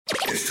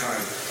time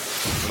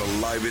for the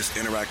livest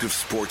interactive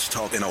sports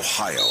talk in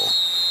Ohio.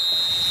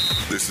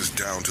 This is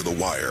Down to the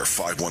Wire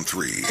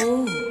 513.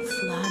 Oh,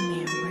 fly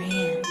me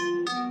ran.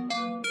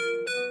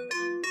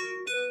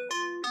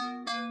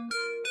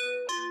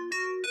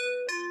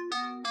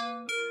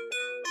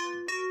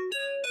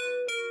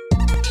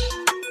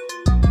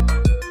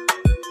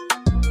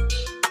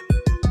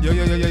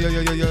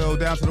 Yo,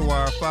 Down to the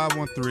Wire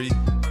 513,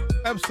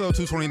 episode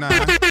 229.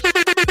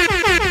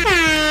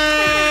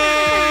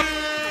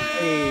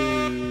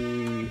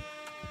 Hey,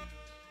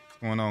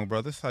 What's going on,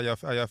 brothers? How y'all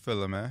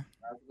feeling, man?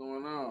 What's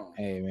going on?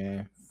 hey,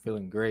 man,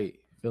 feeling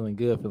great, feeling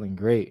good, feeling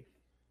great.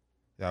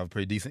 Y'all have a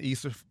pretty decent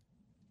Easter.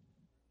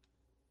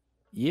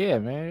 Yeah,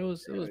 man, it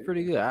was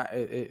pretty good.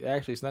 It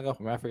actually snuck up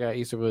on me. I forgot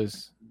Easter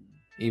was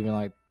even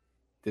like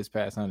this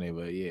past Sunday,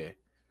 but yeah,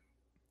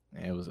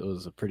 man, it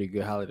was a pretty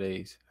good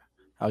holidays.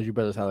 How was your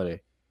brother's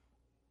holiday?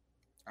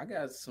 I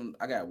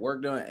got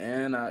work done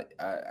and I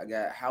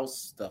got house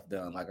stuff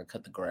done. Like I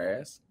cut the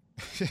grass.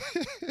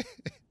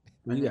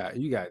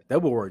 You got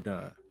double work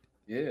done.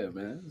 Yeah,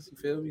 man. You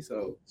feel me?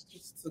 So it's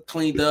just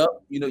cleaned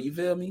up. You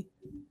feel me?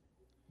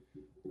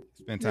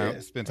 Spend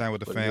time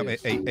with the fam.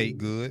 Ate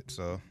good,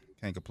 so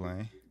can't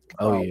complain.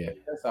 Oh yeah,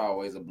 That's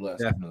always a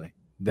blessing.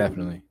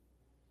 Definitely.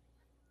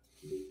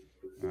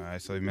 All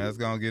right, so man, let's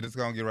go get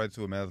right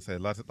to it, man. As I say,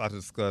 lots to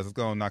discuss. Let's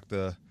go knock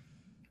the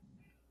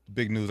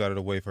big news out of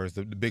the way first.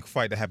 The big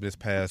fight that happened this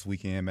past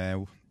weekend,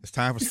 man. It's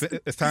time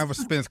for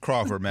Spence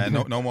Crawford, man.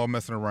 No more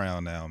messing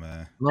around now,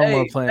 man. No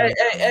more playing.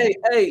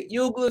 Hey,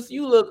 Ugas,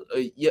 you look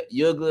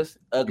Ugas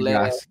ugly.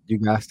 You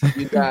guys,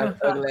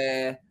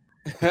 ugly.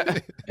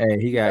 Hey,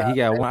 he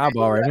got one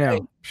eyeball right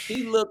now.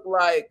 He looked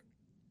like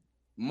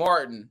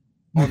Martin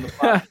on the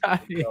fight.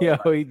 Yo,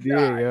 he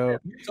did, yo.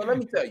 So let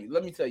me tell you.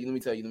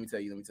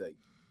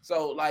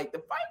 So like the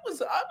fight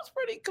was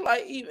pretty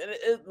like even.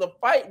 The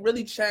fight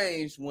really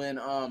changed when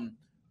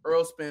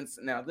Errol Spence.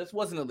 Now this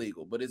wasn't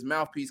illegal, but his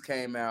mouthpiece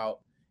came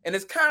out, and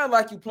it's kind of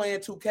like you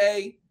playing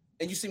 2K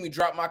and you see me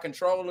drop my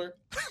controller.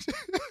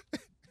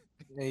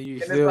 And you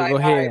And still it's like, go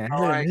ahead.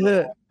 all right, you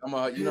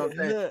know what I'm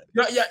saying?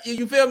 Yeah,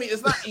 you feel me?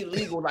 It's not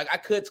illegal. Like I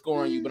could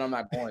score on you, but I'm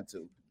not going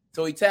to.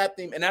 So he tapped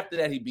him, and after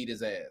that, he beat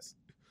his ass.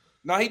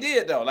 No, he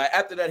did though. Like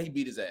after that, he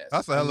beat his ass.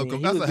 That's a hell of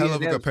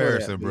a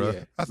comparison, bro.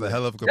 Yeah. That's a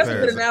hell of a That's a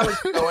good comparison.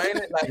 analogy, though, ain't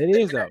it? Like, It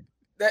is though.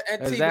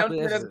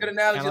 Exactly. That's a good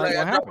analogy. Kinda Like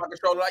like I what drop my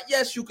controller. Like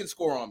yes, you can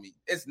score on me.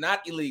 It's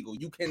not illegal.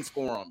 You can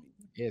score on me,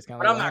 Yeah, it's kind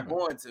but of. I'm not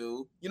going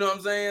to. You know what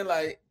I'm saying?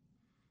 Like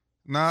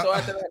Nah, so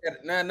after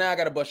that, now I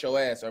got to bust your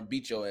ass or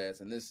beat your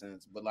ass in this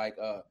sense. But like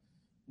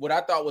what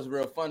I thought was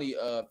real funny,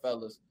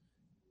 fellas,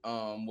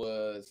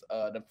 was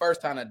the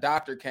first time a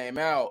doctor came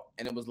out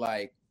and it was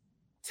like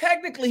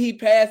technically he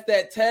passed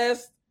that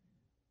test.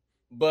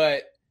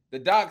 But the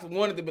docs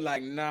wanted to be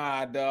like,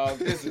 nah, dog,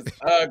 this is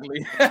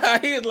ugly.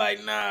 He was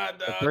like, nah,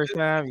 dog. First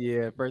time. He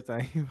was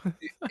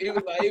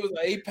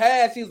like, he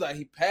passed. He was like,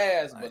 he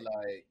passed, but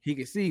like he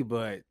could see,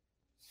 but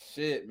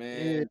shit,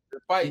 man. Yeah. The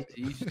fight.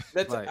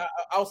 Like-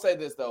 I'll say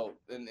this though,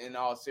 in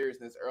all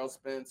seriousness, Errol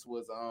Spence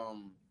was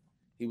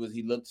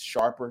he looked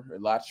sharper, a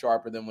lot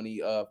sharper than when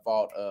he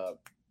fought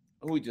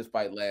who he just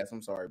fight last? I'm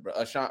sorry, bro.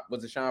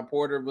 Was it Sean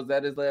Porter? Was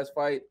that his last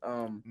fight?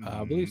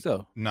 I believe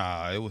so.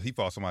 Nah, he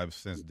fought somebody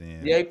since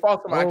then. Yeah, he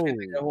fought somebody. I can't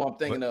think of who I'm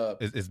thinking of.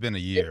 It's been a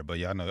year, but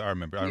yeah, I know. I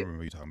remember what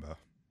you're talking about.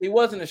 He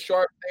wasn't as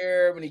sharp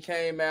there when he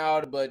came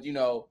out, but and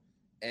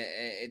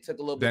it took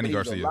a little bit. Danny He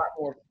was Garcia. a lot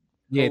more.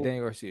 Yeah, Danny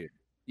Garcia.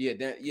 Yeah,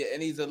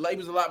 and he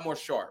was a lot more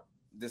sharp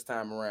this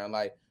time around,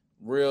 like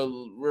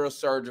real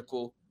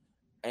surgical,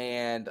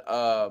 and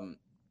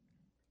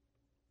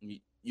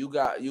you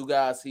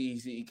guys,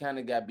 he kind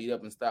of got beat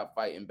up and stopped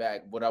fighting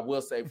back. What I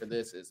will say for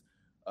this is,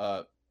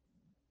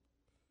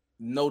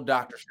 no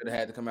doctor should have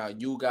had to come out.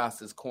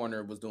 Ugas'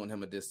 corner was doing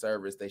him a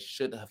disservice. They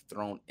should have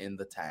thrown in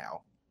the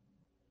towel.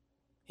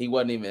 He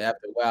wasn't even,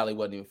 after a while, he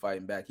wasn't even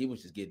fighting back. He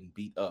was just getting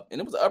beat up.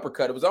 And it was an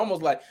uppercut. It was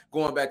almost like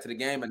going back to the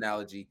game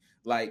analogy,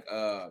 like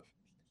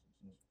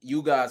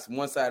Ugas,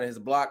 one side of his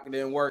block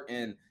didn't work,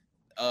 and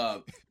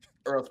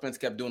Errol Spence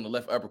kept doing the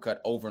left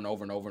uppercut over and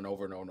over and over and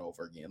over and over and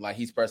over again. Like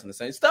he's pressing the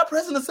same. Stop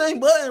pressing the same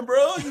button,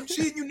 bro. You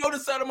cheat. You know the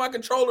side of my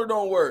controller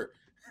don't work.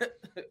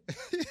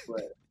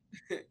 But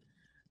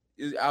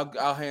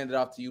I'll hand it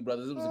off to you,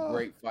 brothers. It was a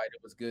great fight.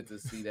 It was good to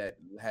see that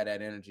had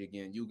that energy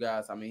again. You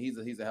guys, I mean,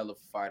 he's a hell of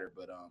a fighter,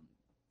 but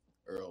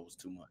Errol was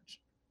too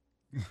much.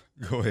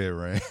 Go ahead,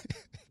 Ray.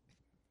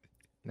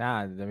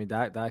 Nah, I mean,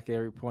 Doc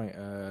every point.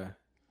 And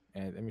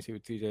let me see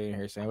what TJ in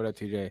here saying. What up,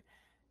 TJ?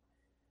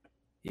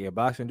 Yeah,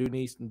 boxing do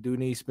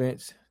need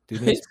Spence.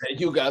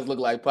 You guys look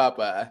like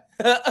Popeye.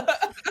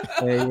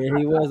 Yeah,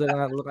 he was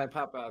looking like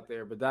Popeye out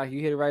there. But Doc,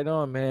 you hit it right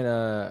on,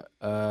 man.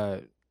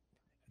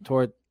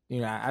 Toward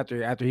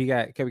after he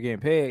kept getting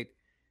pegged,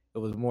 it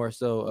was more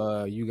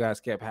so you guys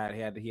he had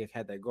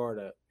that guard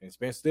up, and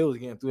Spence still was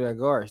getting through that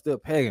guard, still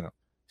pegging him.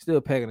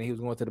 He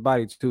was going to the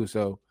body too.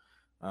 So,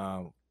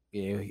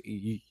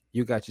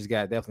 you guys just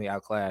got definitely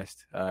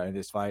outclassed in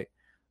this fight.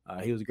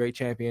 He was a great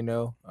champion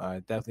though,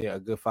 definitely a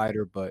good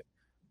fighter, but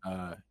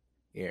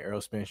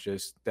Errol Spence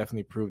just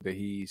definitely proved that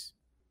he's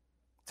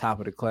top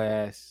of the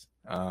class.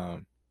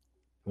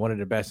 One of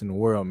the best in the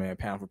world, man,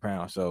 pound for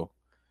pound. So,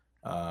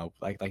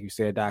 like you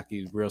said, Doc,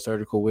 he's real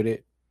surgical with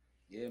it.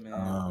 Yeah,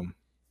 man.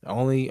 The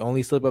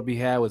only slip up he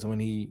had was when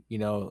he,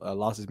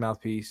 lost his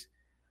mouthpiece,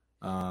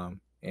 and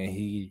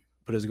he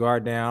put his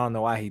guard down. I don't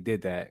know why he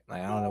did that.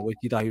 Like, I don't know what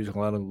he thought he was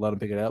gonna let him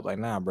pick it up. Like,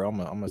 nah, bro, I'm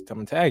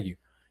gonna tag you.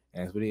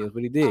 And that's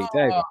what he did.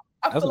 Tag him.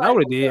 That's what I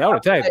would have did. I would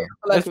have tagged him.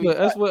 That's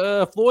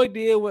what Floyd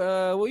did with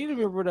well, you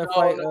remember that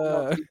fight?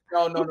 No.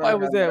 What fight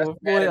was that with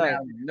Floyd?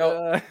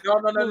 No.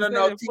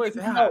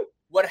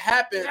 What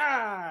happened?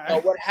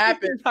 What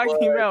happened?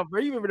 Talking about, bro.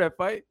 You remember that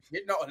fight?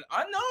 No,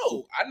 I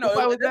know.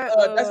 Was that?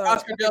 That's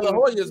Oscar De La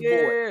Hoya's boy.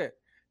 Yeah.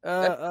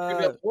 That's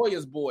Oscar De La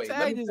Hoya's boy.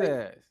 Tag his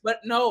ass. But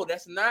no,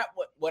 that's not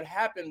what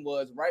happened.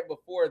 Was right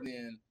before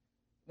then.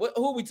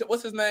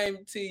 What's his name?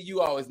 T,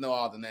 you always know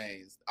all the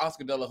names.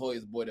 Oscar De La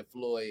Hoya's boy, the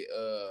Floyd.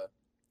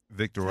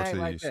 Victor Ortiz.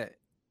 Like that.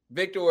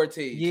 Victor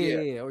Ortiz.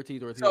 Yeah,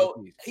 Ortiz.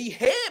 So he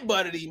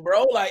headbutted him,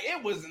 bro. Like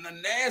it was in the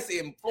nasty,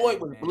 and Floyd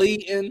was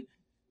bleeding.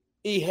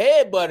 He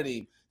headbutted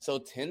him. So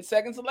 10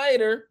 seconds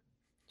later,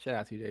 shout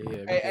out to you.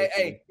 Yeah.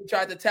 Hey, he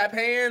tried to tap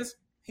hands.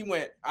 He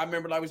went. I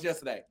remember like it was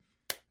yesterday.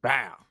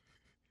 Bow.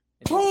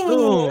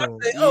 Boom. I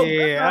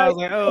was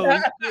like,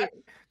 oh.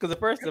 Because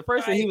the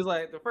first thing he was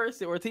like,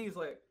 Ortiz like, yo,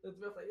 what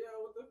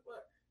the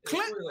fuck?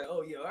 Click. Like,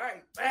 oh, yeah, all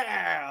right.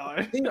 Bow.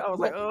 I was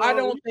like, oh. I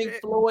don't think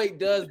Floyd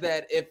does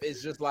that if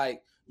it's just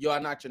like, yo, I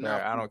knocked your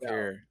mouth. I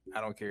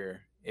don't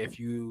care. If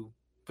you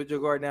put your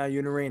guard down,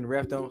 you're in the ring, the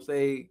ref don't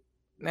say,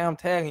 now I'm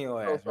tagging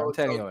your ass. I'm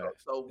tagging your ass.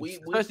 So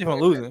especially if I'm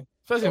losing.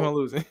 Especially if I'm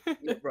losing.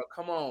 Yeah, bro,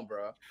 come on,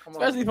 bro.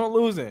 Especially if I'm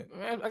losing.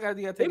 Man, I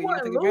gotta take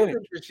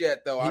advantage.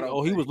 Yet,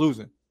 though. He was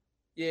losing.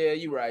 Yeah,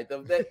 you're right.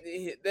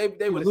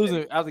 They was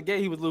losing. Out the gate,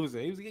 he was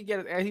losing. He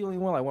only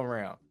won like one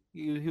round.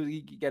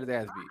 He got his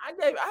ass beat.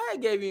 I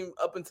gave him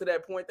up until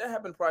that point. That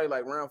happened probably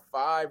like round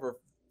 5 or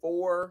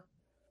 4.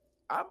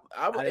 I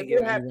didn't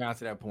get round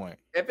to that point.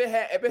 If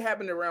it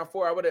happened in round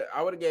 4, I would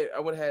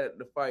have had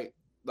the fight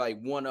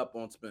like 1 up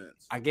on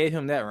Spence. I gave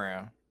him that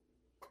round,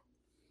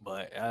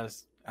 but I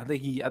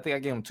think I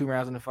gave him 2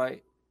 rounds in the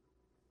fight.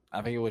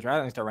 I think it was. I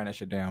didn't start writing that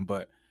shit down,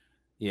 but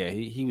yeah,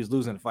 he was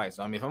losing the fight.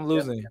 So I mean, if I'm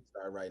losing,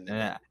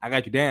 and I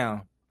got you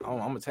down, I'm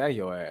gonna tag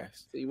your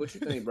ass. See what you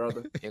think,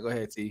 brother? Yeah, go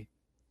ahead, T.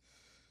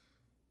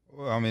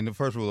 Well, I mean, the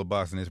first rule of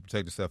boxing is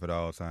protect yourself at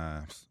all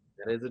times.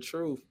 That is the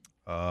truth.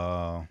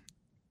 Errol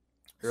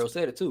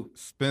said it too.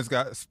 Spence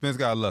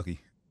got lucky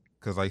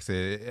because, like I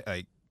said,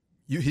 like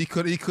he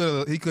could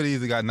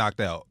easily got knocked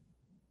out.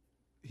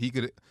 He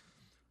could.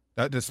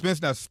 The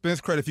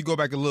Spence credit. If you go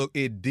back and look,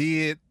 it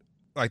did.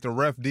 Like the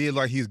ref did,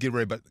 like he was getting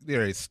ready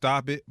to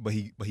stop it, but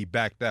he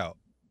backed out.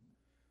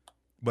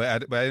 But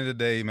at the end of the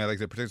day, man, like I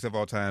said, protect yourself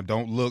all the time.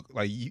 Don't look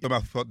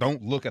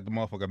don't look at the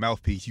motherfucker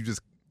mouthpiece. You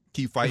just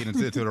keep fighting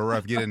until the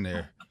ref get in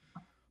there.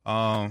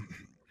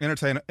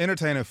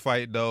 Entertaining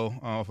fight though,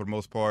 for the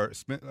most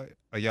part.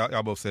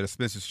 Y'all both said it.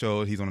 Spence just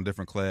showed he's on a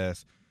different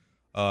class.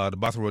 The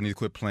boxing world needs to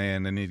quit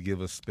playing. They need to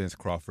give us Spence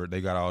Crawford.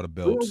 They got all the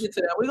belts.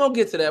 We're gonna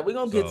get to that. We're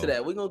gonna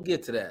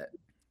get to that.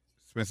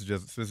 Spence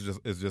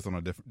is just on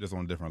a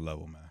different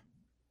level, man.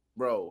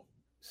 Bro,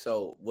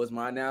 so was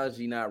my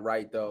analogy not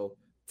right though?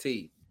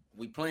 T,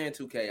 we playing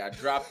 2K. I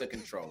dropped the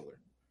controller.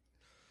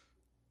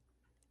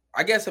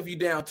 I guess if you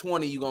down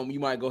 20, you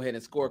might go ahead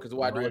and score because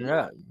why do it?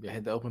 You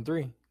hit the open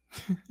 3.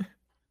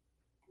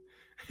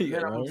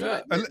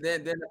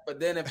 But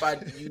then if I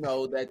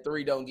that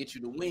 3 don't get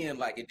you to win,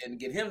 like it didn't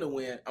get him to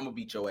win, I'm gonna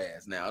beat your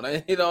ass now.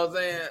 You know what I'm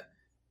saying?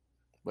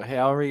 But hey,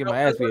 I already get my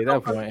ass beat at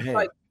that point. Hey.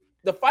 Like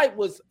the fight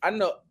was, I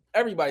know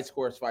everybody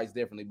scores fights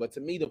differently, but to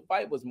me the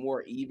fight was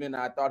more even.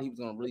 I thought he was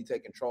gonna really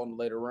take control in the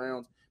later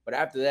rounds, but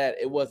after that,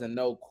 it wasn't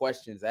no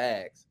questions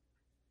asked.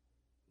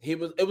 It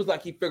was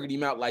like he figured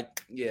him out.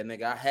 Like, yeah,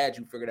 nigga, I had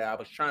you figured out. I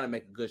was trying to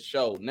make a good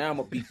show. Now I'm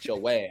gonna beat your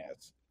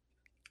ass.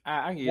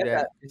 I get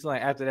that. It's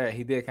like after that,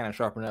 he did kind of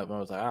sharpen up. And I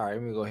was like, all right,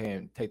 let me go ahead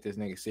and take this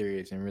nigga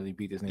serious and really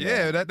beat this nigga.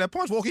 Yeah, that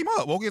punch woke him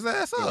up, woke his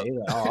ass up. Yeah,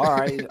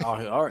 like,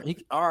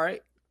 all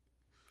right.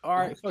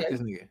 Fuck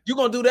this nigga. You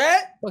gonna do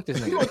that? Fuck this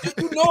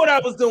nigga. You know what I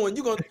was doing.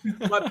 You gonna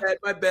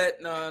my bad.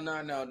 No. Now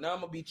I'm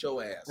gonna beat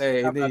your ass.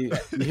 Hey, you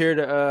hear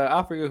the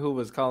I forget who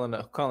was calling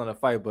a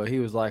fight, but he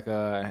was like,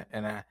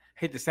 and I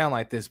hate to sound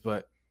like this,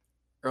 but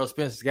Errol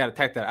Spence got to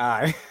attack that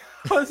eye.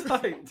 I was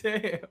like,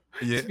 damn,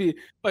 yeah, be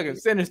fucking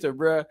sinister,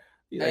 bro.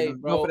 Hey,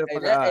 bro,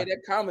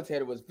 that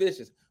commentator was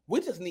vicious. We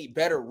just need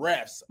better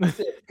refs. I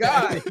said,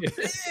 God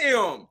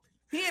damn,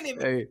 he ain't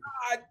even. Hey,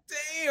 God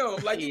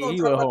damn, like he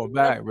went home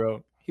back,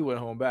 bro. He went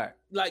home back.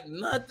 Like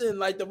nothing.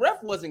 Like the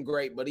ref wasn't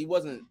great, but he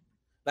wasn't.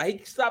 Like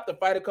he stopped the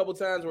fight a couple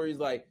times where he's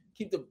like,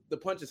 keep the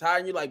punches high,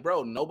 and you're like,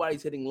 bro,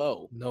 nobody's hitting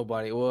low.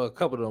 Nobody. Well, a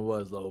couple of them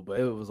was low, but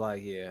it was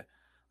like, yeah.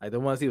 Like the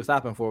ones he was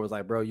stopping for was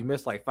like, bro, you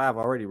missed like 5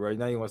 already, bro.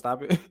 Now you want to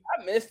stop it?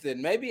 I missed it.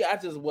 Maybe I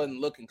just wasn't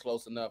looking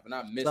close enough, and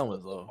I missed. Some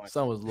was low.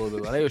 Some was a little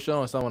bit low. They were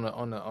showing some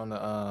on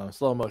the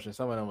slow motion.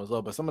 Some of them was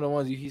low, but some of the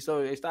ones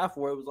they stopped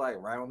for, it was like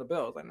right on the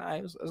belt. It was like, nah,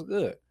 it was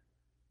good.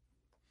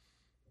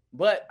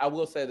 But I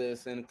will say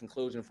this in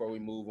conclusion before we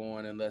move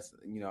on, unless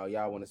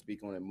y'all want to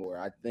speak on it more.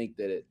 I think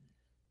that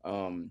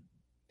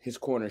his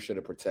corner should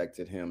have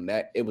protected him.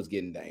 That it was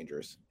getting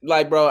dangerous.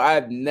 Like, bro,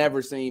 I've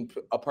never seen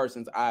a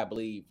person's eye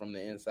bleed from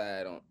the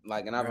inside on.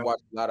 Like, and I've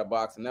watched a lot of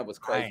boxing. That was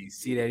crazy. I didn't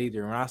see that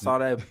either. When I saw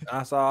that, I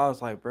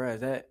was like, bro,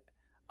 is that?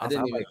 I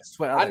didn't even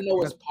sweat. I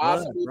know it's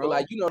possible, but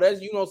like you don't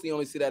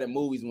only see that in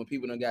movies when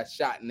people done got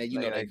shot and they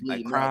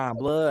like crying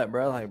blood,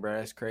 bro. Like, bro,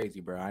 that's crazy,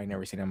 bro. I ain't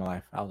never seen that in my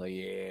life. I was like,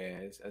 yeah,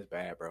 that's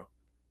bad, bro.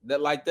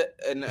 That,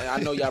 and I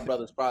know y'all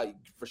brothers probably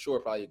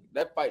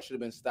that fight should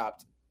have been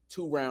stopped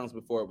 2 rounds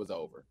before it was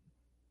over.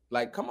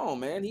 Like, come on,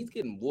 man, he's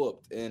getting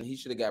whooped and he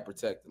should have got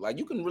protected. Like,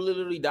 you can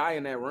literally die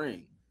in that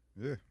ring.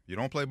 Yeah, you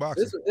don't play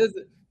boxing.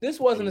 This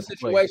wasn't a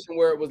situation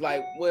where it was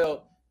like,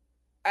 well.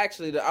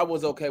 Actually, I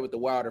was okay with the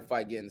Wilder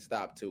fight getting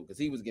stopped too, because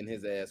he was getting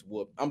his ass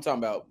whooped. I'm talking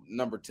about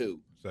number 2.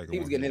 He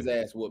was getting his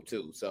ass whooped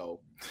too. So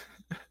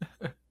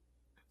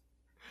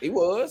he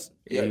was.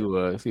 Yeah, he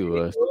was.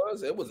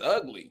 It was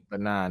ugly. But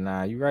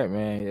nah, you're right,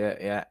 man.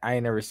 Yeah. I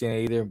ain't never seen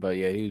it either. But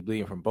yeah, he was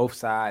bleeding from both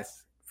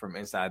sides, from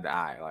inside the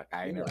eye. Like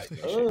I ain't never seen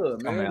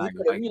shit. Man, like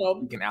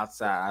looking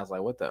outside. I was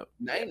like, what the?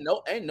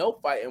 Ain't no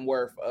fighting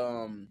worth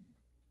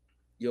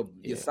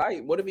your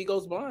sight. What if he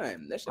goes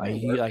blind? That shit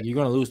you're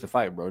gonna lose the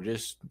fight, bro.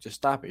 Just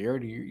stop it. You're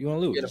gonna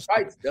lose. Yeah, the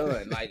fight's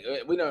done. Like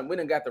we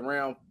done got the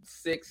round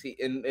 6.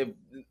 And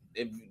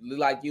if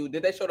like you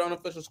did, they show the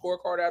unofficial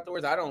scorecard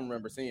afterwards. I don't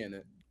remember seeing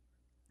it.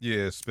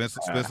 Yeah, Spence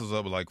was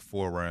up like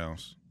 4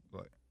 rounds.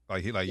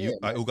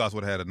 Ugas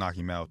would have had to knock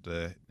him out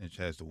and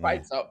chance to win.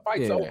 Fight's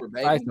over,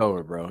 baby. Fight's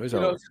over, bro. It's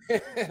over.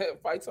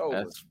 Fight's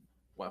over. That's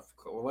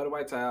what a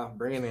white towel.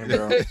 Bring it in,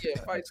 bro.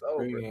 Yeah, fight's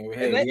over.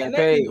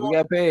 Hey, we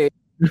got paid.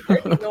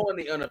 They know in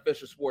the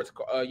unofficial sports,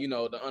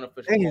 the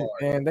unofficial card.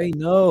 And they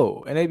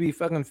know, and they be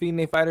fucking feeding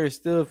their fighters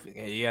still.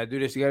 You gotta do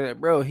this. You gotta,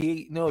 bro.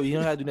 You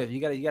don't have to do nothing.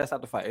 You gotta stop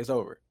the fight. It's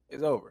over. You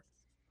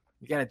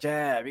gotta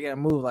jab. You gotta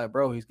move. Like,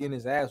 bro, he's getting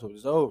his ass whooped.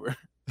 It's over.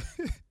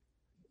 It's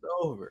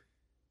over.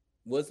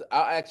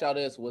 I'll ask y'all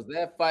this: was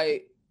that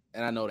fight?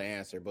 And I know the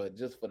answer, but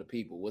just for the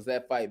people, was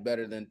that fight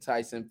better than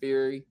Tyson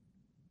Fury?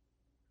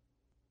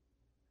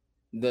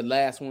 The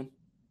last one.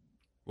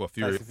 Well,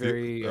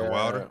 Fury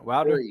Wilder.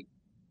 Wilder. Fury.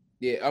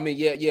 Yeah, I mean,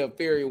 yeah,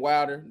 Fury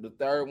Wilder, the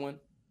third one.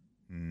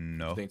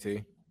 No. Think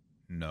T?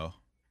 No.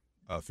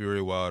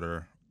 Fury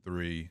Wilder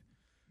 3.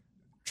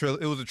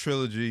 It was a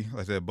trilogy.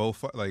 Like I said,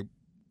 both had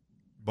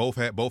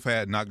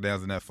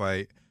knockdowns in that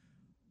fight.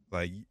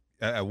 Like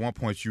at one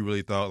point, you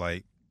really thought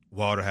like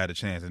Wilder had a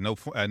chance. At no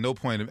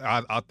point,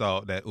 I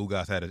thought that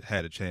Ugas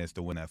had a chance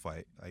to win that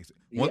fight. Like,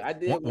 I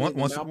did.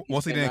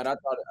 Once he didn't,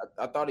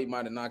 I thought he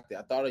might have knocked it.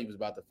 I thought he was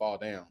about to fall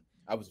down.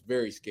 I was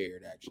very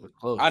scared, actually.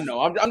 Close. I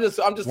know. I'm just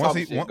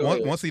talking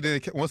shit. Once he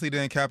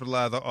didn't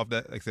capitalize off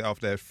that, like I said,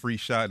 off that free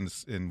shot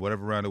in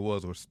whatever round it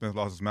was, where Spence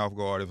lost his mouth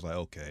guard, it was like,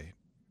 okay,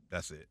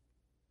 that's it.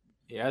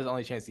 Yeah, that's the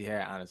only chance he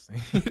had, honestly.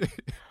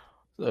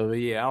 So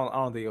yeah, I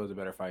don't think it was a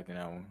better fight than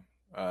that one.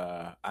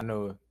 I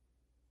know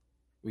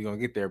we're gonna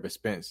get there, but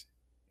Spence,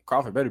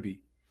 Crawford better be.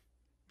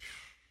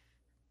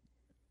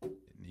 It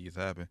needs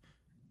to happen.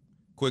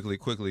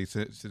 Quickly,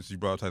 since you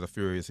brought up Tyson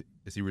Fury,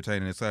 is he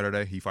retaining this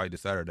Saturday? He fight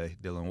this Saturday,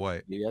 Dylan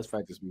White. Yeah, that's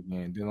fight this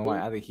weekend. Dylan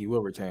White, I think he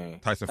will retain.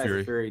 Tyson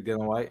Fury,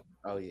 Dylan White.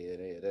 Oh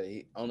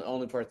yeah,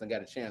 only person that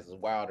got a chance is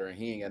Wilder, and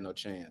he ain't got no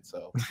chance.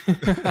 So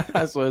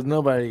that's why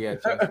nobody got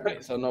a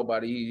chance. So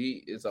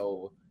nobody, it's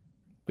over.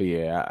 But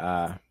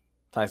yeah,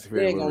 Tyson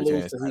Fury he ain't gonna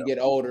lose till he get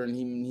older and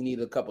he need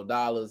a couple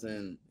dollars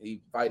and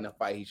he fighting a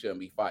fight he shouldn't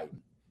be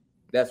fighting.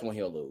 That's when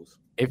he'll lose.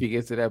 If he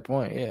gets to that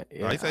point, yeah.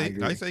 I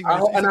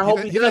hope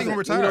he doesn't gonna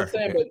retire. You know what I'm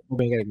saying?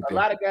 But a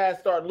lot of guys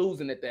start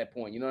losing at that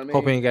point. You know what I mean?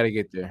 Hope he ain't got to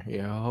get there.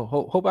 Yeah.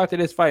 Hope after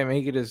this fight, man,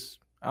 he could just.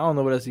 I don't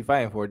know what else he's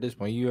fighting for at this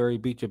point. You already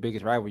beat your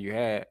biggest rival you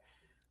had.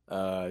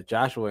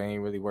 Joshua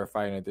ain't really worth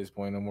fighting at this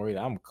point no more either.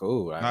 I'm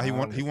cool. Nah, he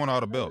won all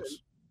the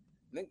belts.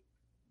 And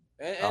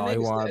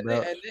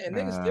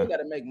niggas still got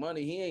to make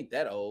money. He ain't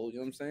that old. You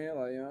know what I'm saying?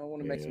 Like, I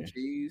want to make some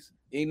cheese.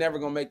 He ain't never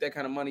gonna make that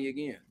kind of money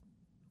again.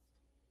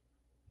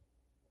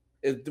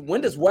 When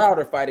does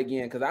Wilder fight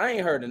again? Because I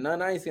ain't heard of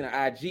none. I ain't seen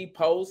an IG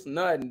post.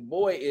 Nothing.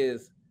 Boy,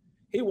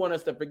 he want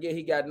us to forget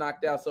he got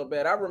knocked out so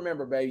bad. I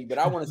remember, baby, but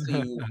I want to see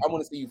you. I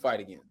want to see you fight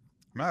again.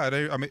 Nah,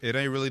 it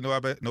ain't really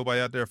nobody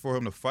out there for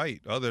him to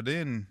fight other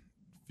than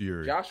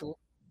Fury. Joshua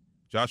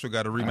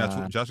got a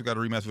rematch. Joshua got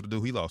a rematch with the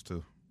dude he lost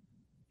to.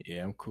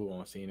 Yeah, I'm cool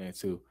on seeing that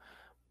too.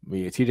 But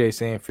yeah, TJ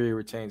saying Fury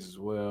retains as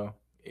well.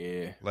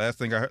 Yeah. Last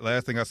thing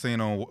I seen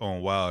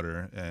on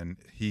Wilder, and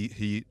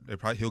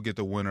he'll get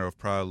the winner of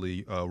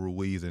probably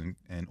Ruiz and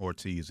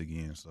Ortiz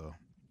again. So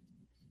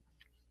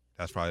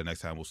that's probably the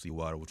next time we'll see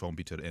Wilder, which won't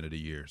be till the end of the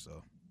year.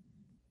 So,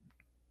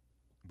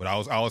 but I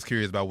was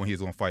curious about when he's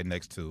going to fight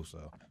next too.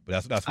 So,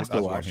 but that's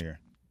what I'm hearing.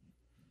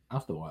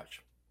 I'll still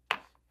watch.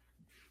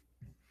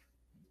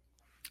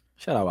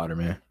 Shout out Wilder,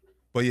 man.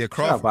 But yeah,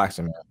 Crawford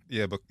boxing, man.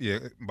 Yeah, but yeah,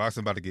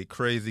 boxing about to get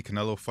crazy.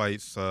 Canelo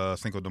fights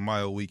Cinco de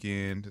Mayo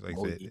weekend. Like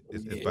I said,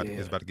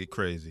 it's about to get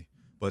crazy.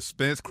 But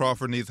Spence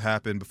Crawford needs to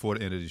happen before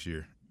the end of this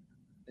year.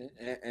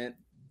 And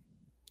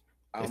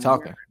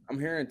I'm I'm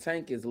hearing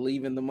Tank is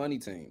leaving the money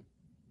team.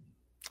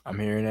 I'm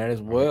hearing that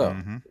as well.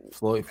 Mm-hmm.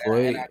 Floyd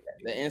The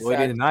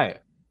didn't deny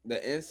it.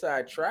 The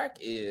inside track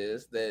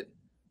is that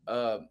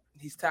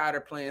he's tired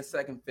of playing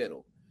second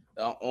fiddle.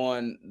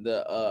 On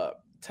the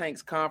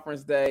Tank's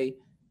conference day,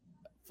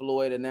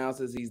 Floyd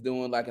announces he's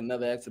doing like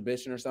another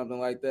exhibition or something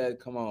like that.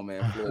 Come on,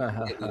 man, Floyd, you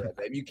can't do that,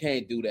 baby. You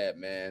can't do that,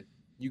 man.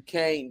 You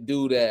can't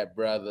do that,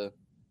 brother.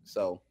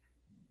 So,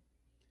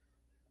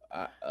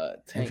 Tank,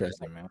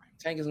 Interesting, man.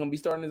 Tank is gonna be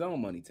starting his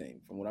own money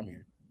team, from what I'm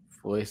hearing.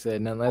 Floyd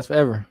said nothing lasts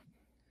forever.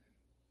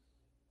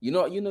 You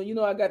know,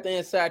 I got the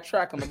inside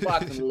track on the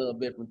boxing a little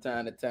bit from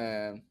time to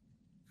time.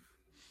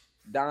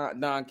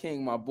 Don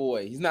King, my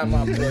boy. He's not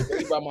my boy,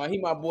 but he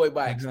my boy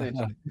by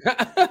extension.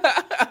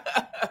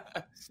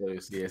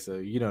 So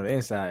you know the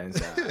inside.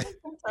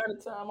 From time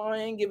to time, I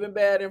ain't giving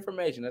bad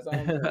information. That's all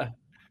I'm doing.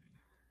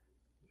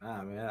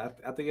 Nah, man.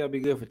 I think it'll be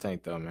good for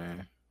Tank though,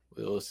 man.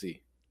 We'll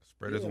see.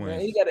 Spread his wings. Man,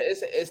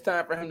 it's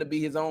time for him to be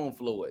his own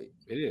Floyd.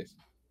 It is.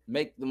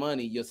 Make the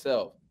money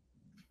yourself.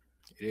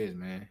 It is,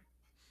 man.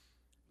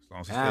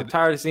 I'm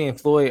tired of seeing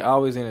Floyd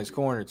always in his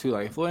corner too.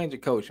 Like Floyd ain't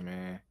your coach,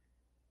 man.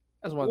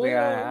 That's one thing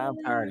I'm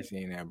tired of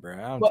seeing that, bro.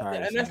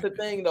 And that's the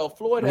thing, though.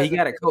 Floyd, he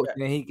got a coach,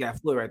 and then he got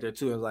Floyd right there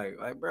too. It's like,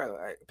 bro,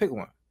 pick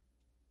one.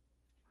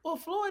 Well,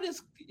 Floyd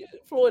is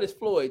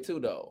Floyd too,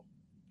 though.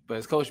 But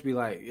his coach be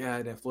like,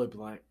 yeah. Then Floyd be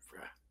like,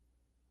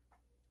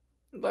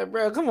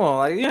 bro, come on,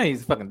 like, yeah,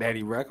 he's fucking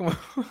daddy, bro. Come on.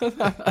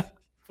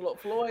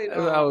 Floyd. That's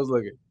how I was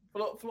looking.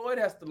 Floyd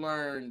has to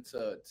learn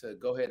to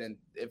go ahead and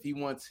if he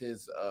wants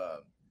his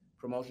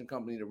promotion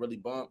company to really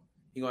bump,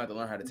 he's gonna have to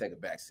learn how to take a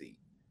back seat.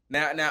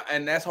 Now,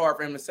 and that's hard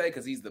for him to say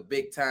because he's the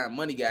big time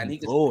money guy, and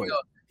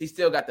he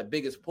still got the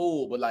biggest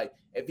pool. But like,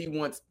 if he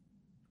wants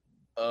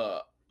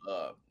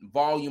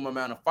volume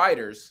amount of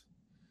fighters,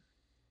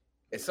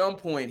 at some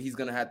point he's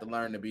gonna have to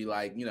learn to be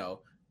like,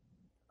 all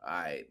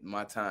right,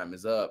 my time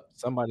is up.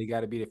 Somebody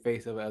got to be the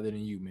face of it other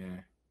than you,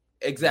 man.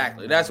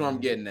 Exactly, that's what I'm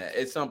getting at.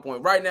 At some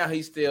point, right now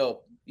he's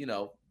still,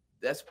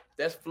 that's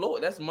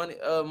Floyd. That's money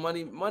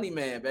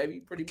man, baby.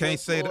 Pretty. Can't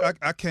say that.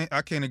 I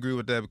can't agree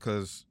with that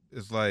because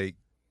it's like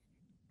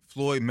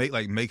Floyd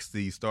makes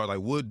these start. Like,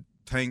 would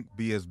Tank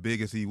be as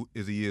big as he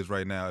is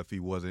right now if he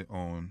wasn't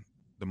on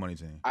the money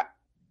team?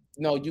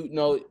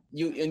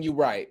 You're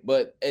right.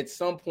 But at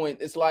some point,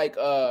 it's like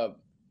at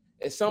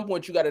some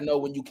point you got to know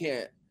when you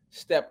can't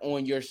step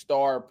on your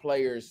star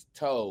player's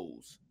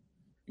toes.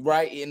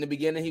 Right? In the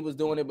beginning, he was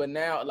doing it, but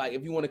now, like,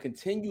 if you want to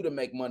continue to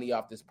make money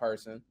off this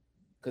person,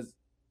 because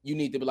you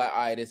need to be like, all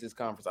right, this is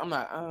conference. I'm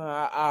not.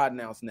 I'll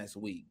announce next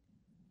week,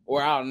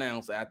 or I'll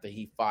announce after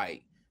he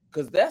fight,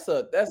 because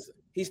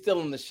he's still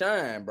in the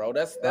shine, bro.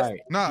 That's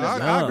right.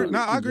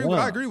 I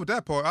agree with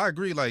that part. I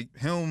agree, like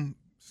him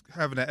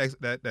having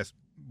that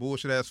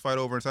bullshit ass fight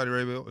over in Saudi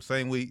Arabia the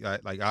same week. I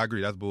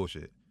agree, that's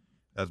bullshit.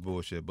 That's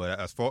bullshit. But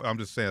I'm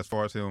just saying, as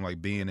far as him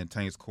like being in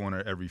Tank's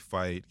corner every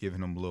fight,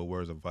 giving him little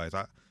words of advice,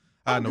 I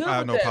have no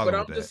problem with that. But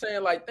I'm just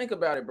saying, like, think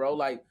about it, bro.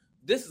 Like,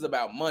 this is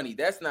about money.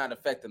 That's not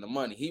affecting the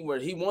money. He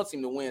wants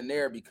him to win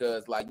there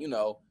because, like,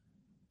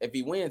 if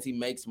he wins, he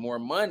makes more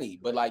money.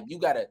 But like,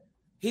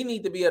 he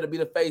need to be able to be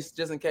the face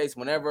just in case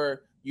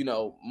whenever,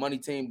 money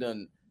team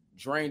done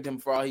drained him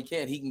for all he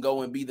can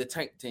go and be the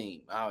Tank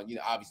team.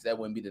 Obviously that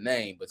wouldn't be the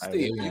name, but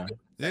still.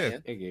 Yeah.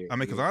 I mean,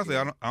 because honestly,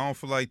 I don't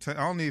feel like Tank.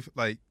 I don't need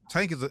like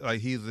Tank is like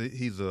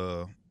he's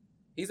a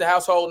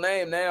household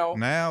name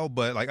now.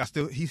 But like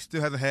he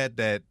still hasn't had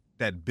that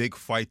big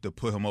fight to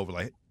put him over.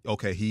 Like,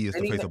 okay, he is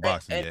the face of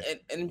boxing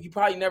yet, and he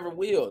probably never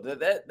will.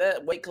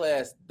 That weight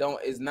class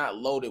is not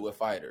loaded with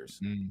fighters.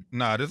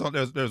 Nah, there's.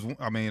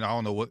 I mean, I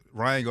don't know what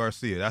Ryan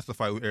Garcia. That's the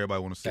fight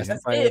everybody want to see.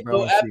 That's it.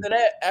 Bro,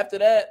 after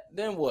that,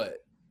 then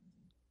what?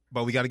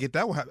 But we got to get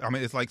that one. I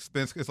mean, it's like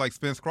Spence. It's like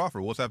Spence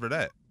Crawford. What's after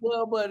that?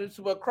 Well,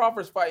 but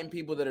Crawford's fighting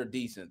people that are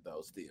decent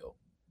though. Still,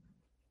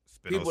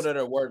 people that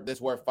are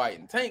worth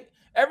fighting.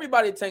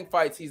 Everybody Tank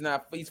fights. He's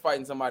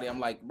fighting somebody. I'm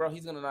like, bro,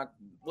 he's gonna knock.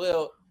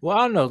 Well, I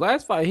don't know.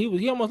 Last fight,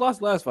 he almost lost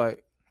the last fight.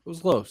 It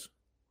was close.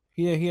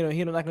 He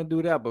not gonna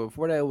do that. But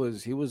before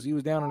that, he was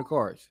down on the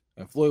cards,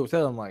 and Floyd was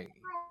telling him like,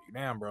 "You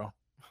down, bro?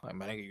 Like,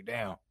 man, nigga, you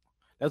down."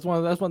 That's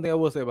one thing I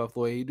will say about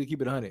Floyd. He do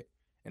keep it 100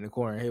 in the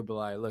corner. He'll be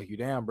like, "Look, you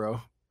down,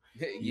 bro?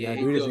 You gotta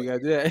do this. You gotta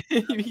do that."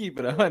 You keep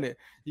it 100.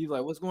 He's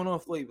like, "What's going on,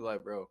 Floyd?" He be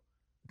like, "Bro,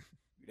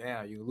 you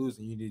down? You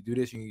losing? You need to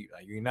do this. You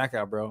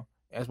knockout, bro."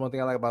 That's one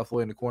thing I like about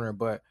Floyd in the corner,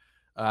 but.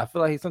 I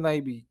feel like sometimes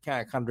he be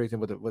kind of contradicting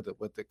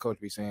what the coach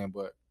be saying,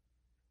 but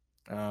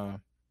I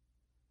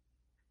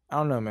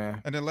don't know,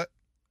 man. And then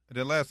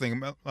the last thing,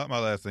 my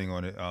last thing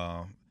on it,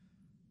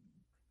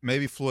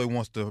 maybe Floyd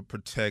wants to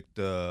protect,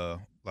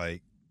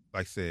 like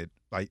I said,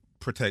 like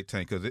protect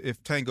Tank, because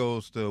if Tank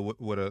goes to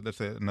with let's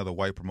say another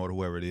white promoter,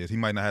 whoever it is, he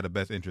might not have the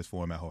best interest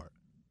for him at heart,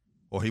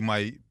 or he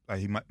might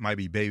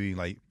be babying,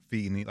 like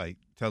feeding, like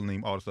telling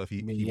him all the stuff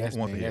he wants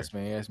to hear.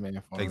 Yes,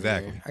 man.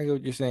 Exactly. I get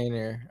what you're saying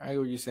there.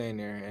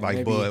 And like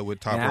maybe, Bud with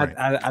Top Rank.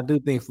 I do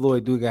think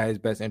Floyd do got his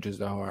best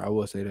interest at heart. I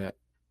will say that.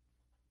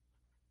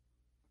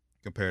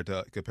 Compared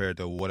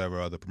to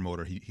whatever other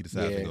promoter he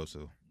decides to go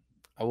to.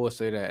 I will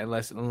say that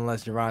unless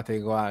Gervonta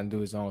go out and do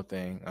his own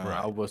thing, Right.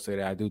 I will say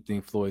that I do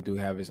think Floyd do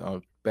have his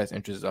own best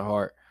interests at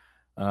heart,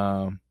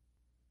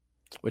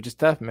 which is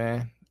tough,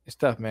 man. It's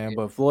tough, man.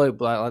 But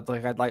Floyd, like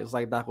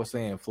Doc was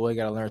saying, Floyd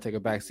got to learn to take a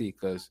back seat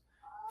because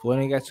Floyd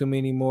ain't got too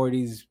many more of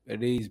these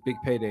big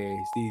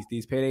paydays.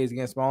 These paydays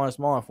getting smaller and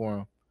smaller for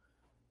him.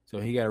 So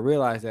he got to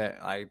realize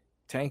that like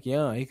Tank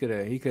Young, he could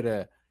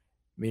have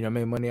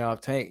made money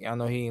off Tank. I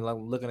know he ain't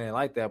looking at it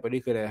like that, but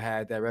he could have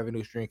had that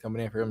revenue stream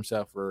coming in for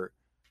himself for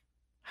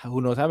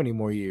who knows how many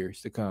more years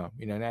to come.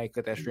 Now he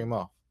cut that stream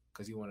off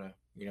because he want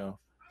to,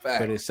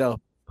 put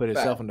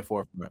himself in the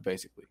forefront,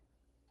 basically.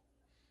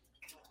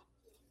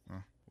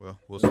 Well,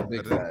 we'll see. At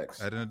Big the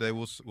facts. end of the day,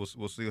 we'll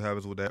see what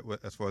happens with that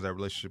as far as that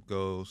relationship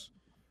goes.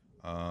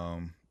 I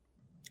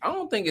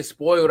don't think it's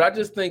spoiled. I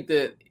just think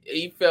that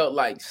he felt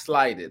like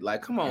slighted.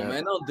 Like, come on,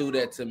 man, don't do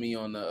that to me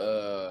on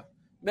the.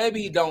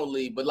 Maybe he don't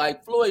leave, but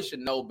like Floyd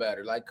should know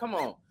better. Like, come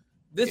on,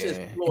 this is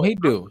Floyd. He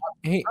do.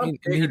 He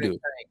do.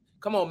 Tank.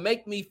 Come on,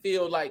 make me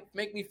feel like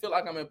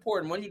I'm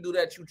important. When you do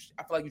that,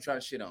 I feel like you're trying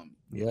to shit on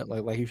me. Yeah,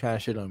 like you trying to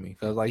shit on me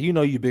because like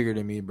you bigger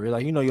than me, bro.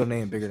 Like your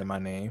name bigger than my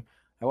name.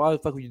 Like, why the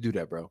fuck would you do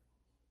that, bro?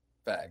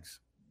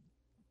 Facts.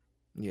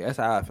 Yeah, that's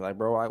how I feel like,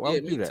 bro. Why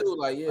would you do that? Too.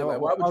 Like,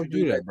 why would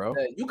you do that, bro?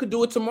 You could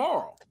do it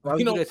tomorrow. Why would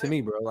you do that to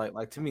me, bro?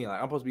 Like to me, like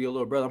I'm supposed to be your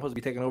little brother. I'm supposed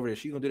to be taking over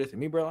this. You gonna do this to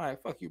me, bro?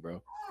 Like, fuck you,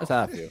 bro. That's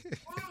how I feel.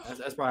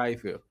 That's probably how you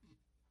feel.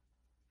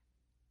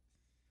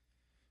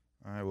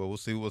 All right, well, we'll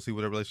see where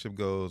the relationship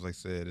goes. Like I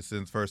said, it's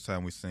the first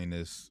time we've seen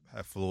this,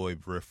 have Floyd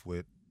riff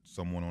with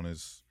someone on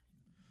his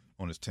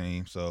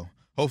team. So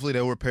hopefully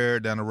they'll repair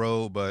it down the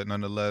road. But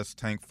nonetheless,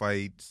 Tank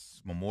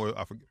fights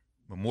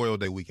Memorial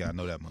Day weekend. I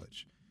know that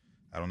much.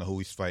 I don't know who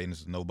he's fighting.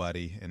 This is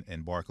nobody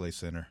in Barclays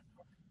Center.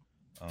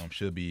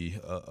 Should be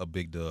a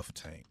big dub for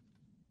Tank.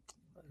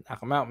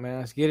 Knock him out, man.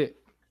 Let's get it.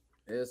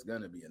 It's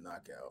gonna be a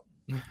knockout.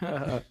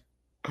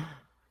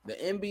 The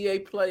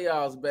NBA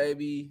playoffs,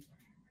 baby.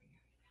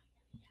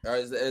 Or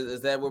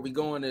is that where we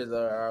going?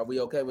 Are we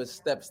okay with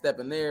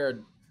stepping there? Or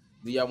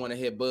do y'all want to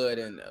hit Bud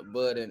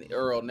and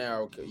Errol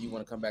now? Or you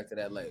want to come back to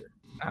that later?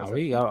 All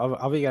we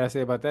gotta say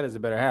about that is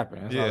it better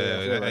happen.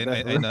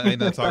 That's ain't nothing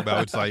to talk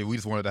about. It's like we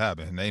just want it to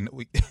happen.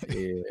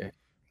 Yeah.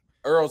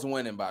 Earl's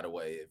winning, by the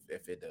way,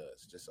 if it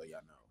does, just so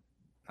y'all know.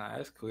 All right,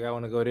 that's cool. Y'all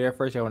want to go there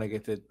first? Y'all want to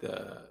get to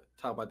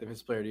talk about the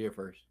defensive player of the year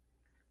first?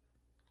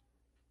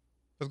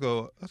 Let's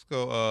go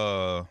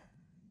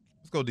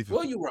defense.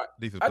 Well, you're right.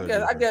 Defense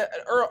I guess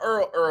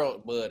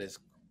Errol Bud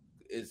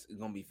is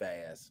gonna be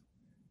fast.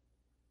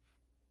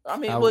 I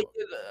mean,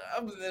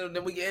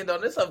 then we can end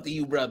on this. Up to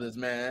you, brothers,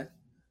 man.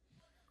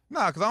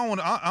 Nah, because I don't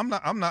want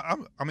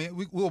to. I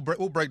mean, we'll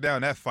break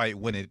down that fight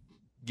when it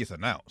gets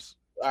announced.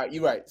 All right,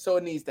 you're right. So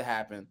it needs to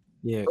happen.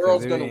 Yeah,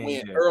 Earl's gonna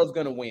win. Yeah. Earl's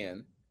gonna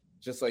win.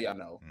 Just so y'all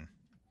know.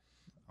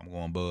 I'm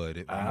going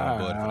Bud. I'm going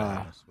Bud for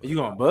that. You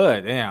going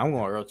Bud? Damn, I'm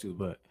going Earl too,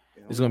 but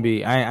it's gonna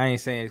be. I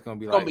ain't saying it's gonna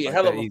be. It's gonna be a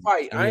hell of a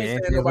fight. I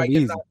ain't saying nobody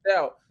gets knocked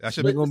out. That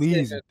should be gonna be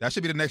easy. That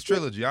should be the next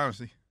trilogy,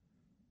 honestly.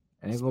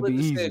 And it's gonna be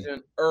easy.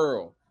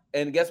 Earl.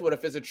 And guess what?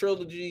 If it's a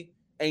trilogy,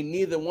 ain't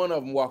neither one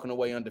of them walking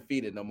away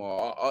undefeated no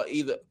more.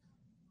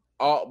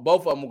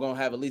 Both of them are gonna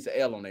have at least an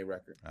L on their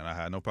record. And I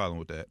had no problem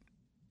with that.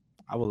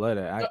 I would let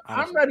it.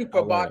 I'm ready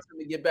for boxing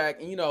to get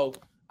back. And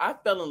I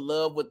fell in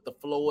love with the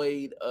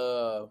Floyd.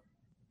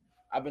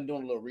 I've been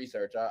doing a little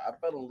research. I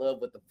fell in love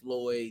with the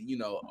Floyd.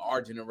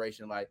 Our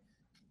generation. Like,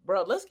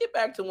 bro, let's get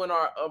back to when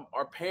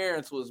our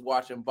parents was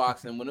watching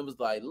boxing. When it was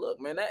like,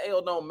 look, man, that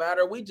L don't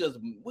matter. We just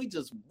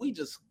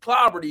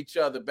clobbered each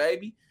other,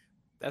 baby.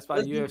 That's why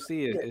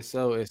UFC is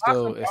so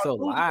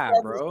live,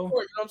 bro. You know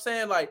what I'm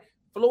saying? Like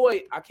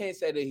Floyd, I can't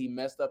say that he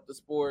messed up the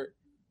sport,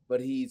 but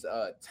he's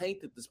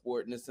tainted the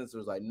sport in the sense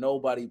there's like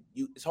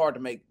it's hard to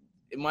make.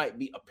 It might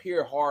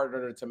appear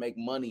harder to make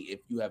money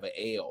if you have an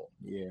L.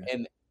 Yeah,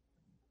 and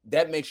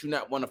that makes you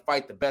not want to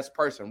fight the best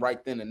person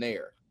right then and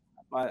there.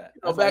 Back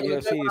in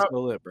the day, is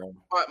so lit, bro.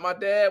 My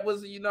dad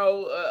was,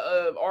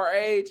 our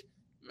age,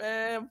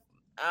 man.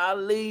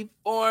 Ali,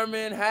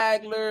 Foreman,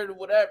 Hagler,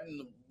 whatever.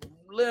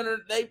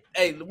 Leonard,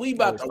 we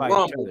about to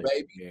rumble,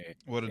 baby. Yeah.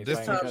 Well,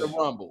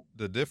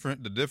 the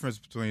difference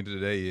between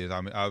today is,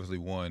 I mean, obviously,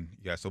 one,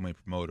 you got so many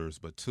promoters,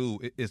 but two,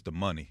 it's the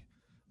money.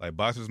 Like,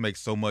 boxers make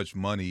so much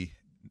money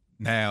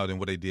now than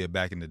what they did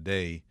back in the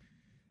day,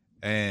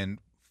 and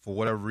for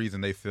whatever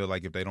reason, they feel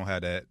like if they don't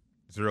have that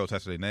zero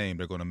attached to their name,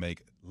 they're going to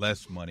make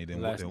less money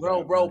than what they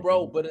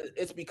bro. But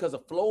it's because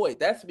of Floyd.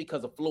 That's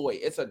because of Floyd.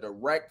 It's a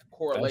direct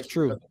correlation. That's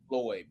true. Because of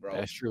Floyd, bro.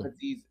 That's true.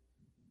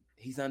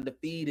 He's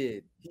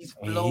undefeated. He's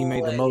Floyd. He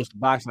made the most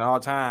boxing all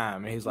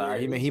time, and he's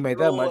like, he made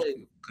that much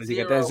because he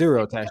got that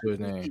zero attached to his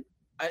name.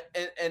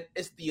 And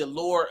it's the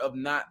allure of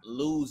not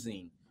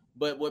losing.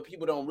 But what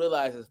people don't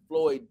realize is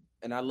Floyd,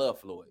 and I love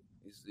Floyd.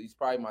 He's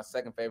probably my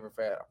second favorite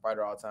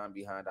fighter all time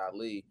behind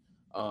Ali.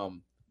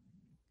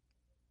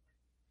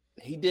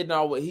 He didn't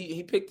always.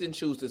 He picked and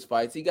chose his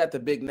fights. He got the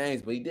big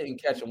names, but he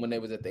didn't catch them when they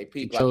was at their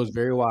peak. He chose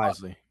very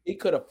wisely. He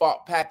could have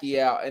fought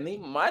Pacquiao, and he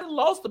might have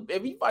lost.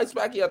 If he fights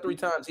Pacquiao 3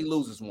 times, he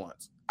loses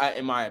once.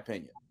 In my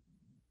opinion,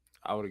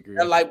 I would agree.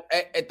 And like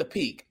at the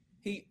peak,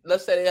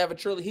 let's say they have a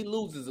trilogy, he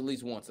loses at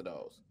least once of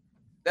those.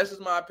 That's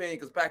just my opinion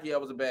because Pacquiao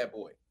was a bad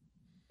boy.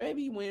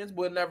 Maybe he wins,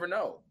 we'll never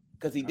know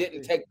because he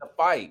didn't take the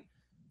fight.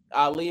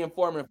 Ali and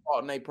Foreman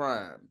fought in their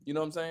prime. You know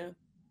what I'm saying?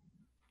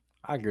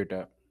 I agree with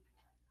that.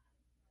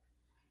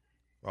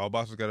 All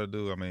boxers got to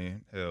do. I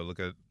mean, hell, look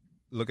at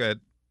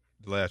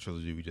the last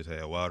trilogy we just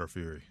had, Wilder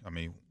Fury. I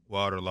mean,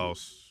 Wilder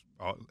lost.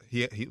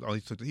 He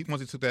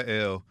once he took that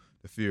L,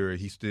 the Fury,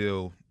 he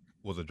still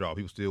was a draw.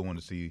 People still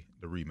wanted to see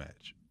the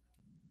rematch.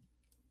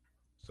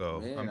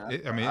 So Man,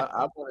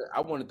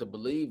 I wanted to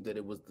believe that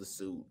it was the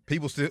suit.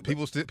 People still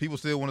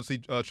want to see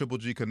Triple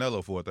G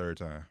Canelo for a third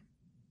time.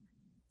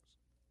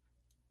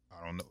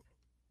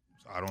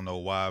 I don't know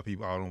why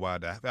people. I don't know why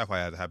that fight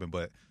has to happen,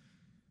 but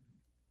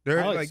I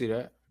like to see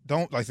that.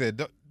 Don't, like I said,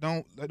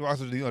 don't.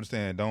 Also, do you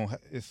understand?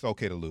 It's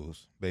okay to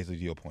lose. Basically,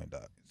 your point,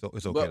 Doc. So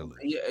it's okay to lose.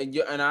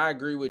 Yeah, and I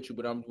agree with you.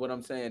 But what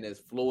I'm saying is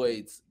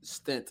Floyd's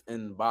stint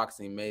in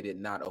boxing made it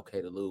not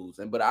okay to lose.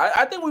 But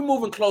I think we're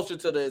moving closer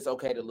to the it's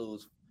okay to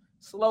lose,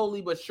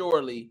 slowly but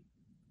surely.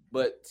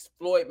 But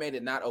Floyd made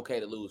it not okay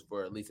to lose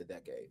for at least a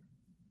decade.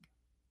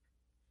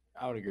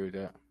 I would agree with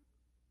that.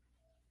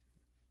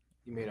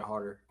 He made it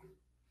harder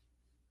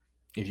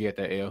if you get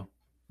that L.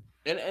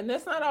 And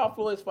that's not all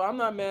Floyd's fault. I'm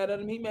not mad at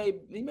him. He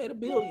made a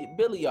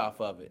Billy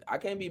off of it. I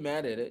can't be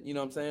mad at it. You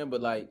know what I'm saying?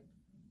 But like,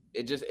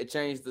 it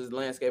changed the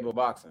landscape of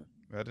boxing.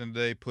 At the end of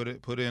the day, put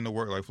it in the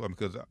work like Floyd,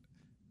 because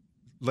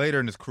later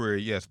in his career,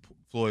 yes,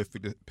 Floyd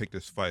picked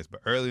his fights,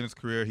 but early in his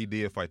career, he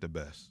did fight the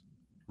best.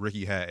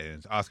 Ricky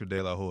Hatton's, Oscar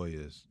De La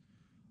Hoya's,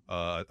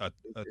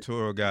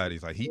 Arturo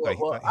Gotti's.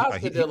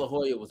 Oscar De La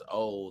Hoya was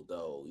old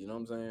though. You know what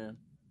I'm saying?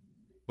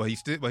 But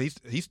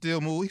he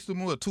still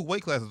moved 2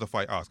 weight classes to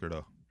fight Oscar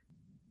though.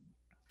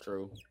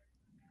 True.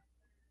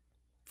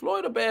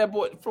 Floyd a bad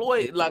boy.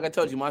 Floyd, like I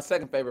told you, my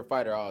second favorite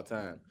fighter of all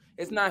time.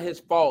 It's not his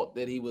fault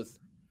that he was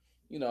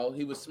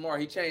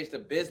smart. He changed the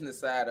business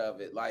side of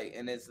it. Like,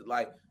 and it's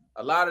like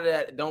a lot of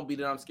that don't be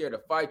that I'm scared to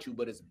fight you,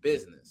 but it's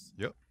business.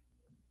 Yep.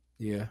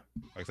 Yeah.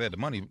 Like I said, the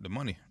money.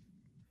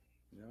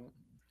 You know?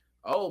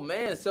 Oh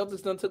man,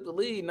 Celtics done took the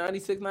lead,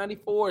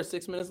 96-94,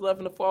 6 minutes left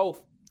in the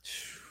fourth.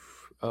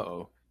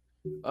 Uh-oh.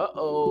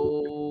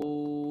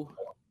 Uh-oh.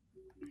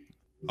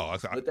 Oh,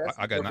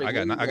 I got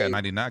 99.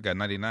 I got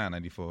 99,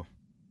 94.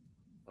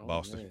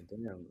 Boston. Man,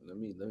 damn. Let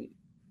me.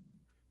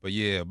 But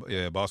yeah,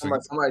 Boston.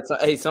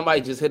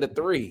 Somebody just hit a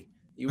 3.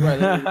 You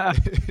right? I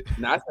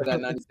still got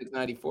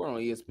 96-94 on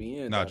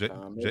ESPN. No,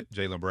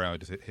 Jaylen Brown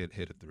just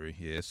hit a 3.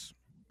 Yes,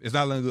 it's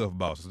not looking good for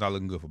Boston. It's not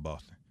looking good for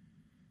Boston.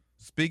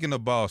 Speaking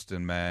of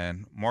Boston,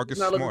 man, Marcus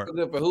Smart. Smart.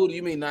 Looking good for who? Do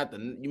you mean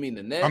you mean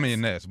the Nets? I mean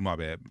the Nets. My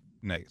bad.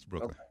 Nets,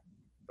 Brooklyn.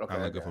 Okay.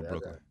 Not looking good for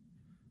Brooklyn.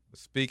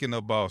 Speaking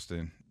of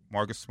Boston,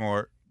 Marcus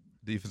Smart,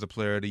 Defensive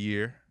Player of the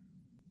Year.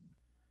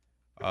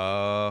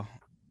 Was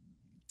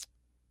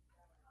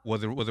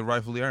it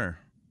rightfully earned?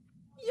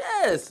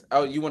 Yes.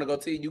 Oh, you want to go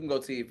T? You can go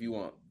T if you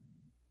want.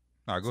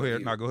 Nah, go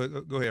ahead.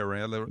 Go ahead,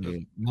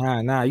 Rand.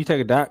 Nah. You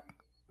take a Doc.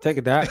 Take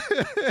a Doc.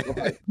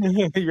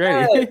 You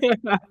ready?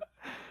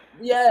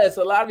 Yes.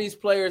 A lot of these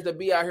players that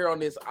be out here on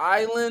this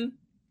island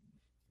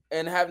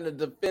and having to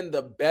defend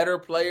the better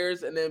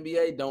players in the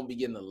NBA don't be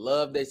getting the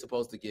love they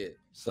supposed to get.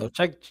 So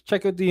check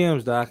your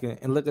DMs, Doc,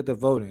 and look at the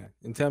voting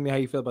and tell me how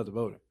you feel about the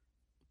voting.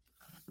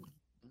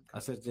 I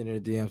sent you in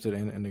the DMs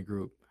in the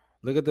group.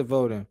 Look at the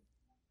voting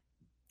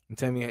and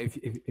tell me if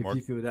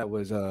you feel that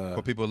was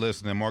for people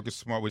listening. Marcus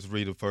Smart was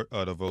read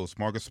the votes.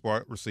 Marcus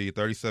Smart received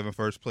 37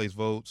 first place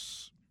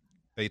votes,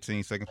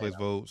 18 second place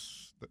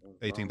votes,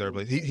 18 third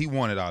place. He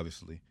won it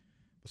obviously.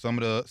 Some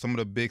of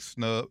the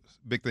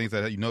big things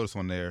that you notice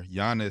on there.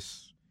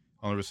 Giannis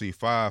only received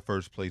 5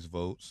 first place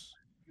votes.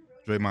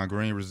 Draymond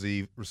Green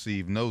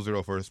received no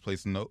 0 first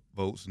place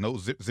votes, no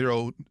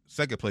 0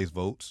 second place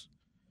votes.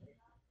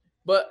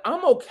 But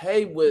I'm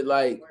okay with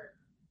like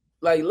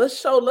let's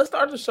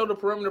start to show the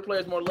perimeter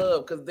players more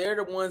love because they're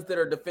the ones that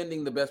are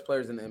defending the best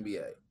players in the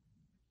NBA.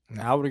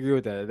 I would agree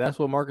with that. That's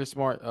what Marcus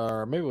Smart,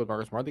 or maybe it was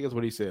Marcus Smart. I think that's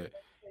what he said.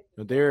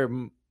 If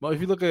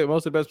you look at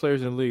most of the best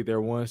players in the league,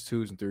 they're 1s,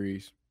 2s, and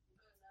 3s.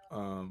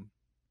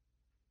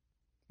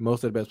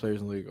 Most of the best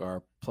players in the league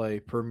are play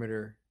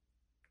perimeter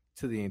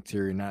to the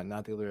interior,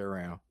 not the other way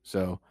around.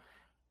 So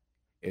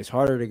it's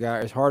harder to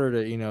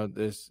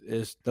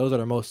those are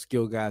the most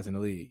skilled guys in the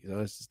league.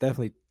 So it's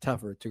definitely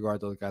tougher to guard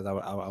those guys.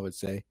 I would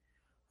say.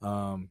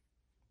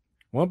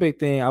 One big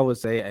thing I would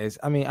say is,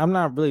 I'm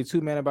not really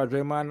too mad about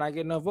Draymond not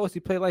getting no votes.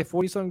 He played like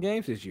 40-some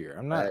games this year.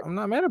 I'm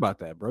not mad about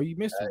that, bro. You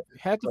missed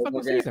half the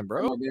fucking season,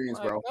 bro.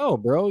 No,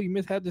 bro, you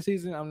missed half the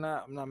season. I'm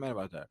not mad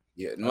about that.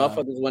 Yeah,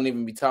 motherfuckers wouldn't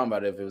even be talking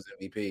about it if it was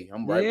MVP.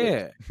 I'm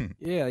right.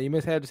 Yeah, you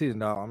missed half the season,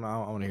 dog. I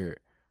want to hear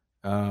it.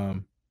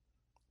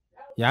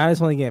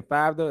 Giannis only getting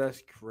 5 though.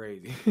 That's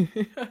crazy.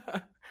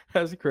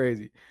 That's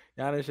crazy.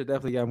 Giannis should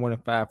definitely get more than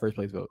 5 first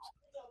place votes.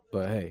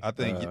 But hey, I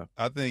think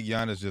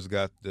Giannis just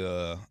got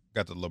the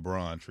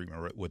LeBron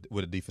treatment right, with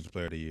the Defensive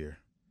Player of the Year.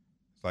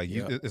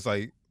 It's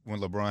like when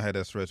LeBron had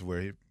that stretch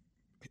where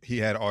he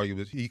had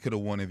arguments. He could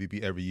have won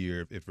MVP every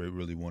year if he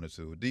really wanted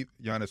to.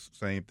 Giannis,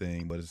 same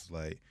thing, but it's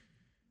like,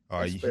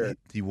 That's fair.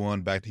 He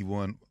won back. He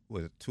won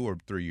was it 2 or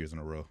 3 years in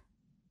a row.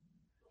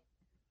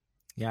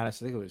 Yeah, I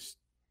think it was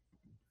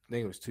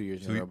 2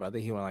 years in a row, but I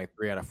think he won like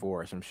 3 out of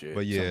 4 or some shit.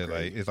 But yeah,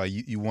 like it's like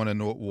you won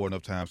an award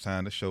enough times,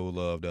 time to show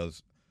love to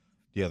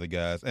the other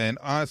guys. And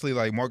honestly,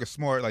 like Marcus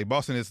Smart, like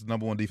Boston is the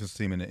number 1 defensive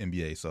team in the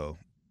NBA, so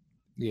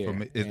yeah, for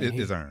me,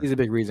 it's earned. He's a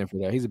big reason for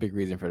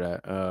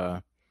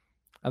that.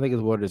 I think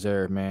it's well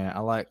deserved, man. I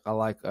like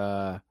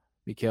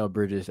Mikal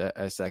Bridges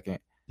at second.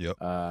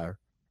 Yep. I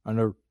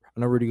know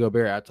Rudy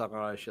Gobert. I talk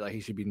all that shit like he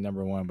should be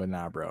number 1, but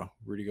nah, bro.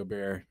 Rudy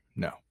Gobert,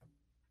 no.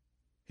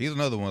 He's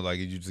another one like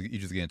you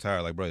just getting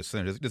tired, like bro. It's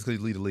center just because he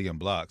lead the league in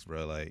blocks,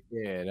 bro. Like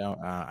I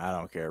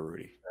don't care,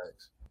 Rudy.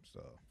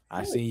 So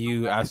I've seen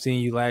you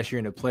last year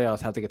in the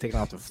playoffs have to get taken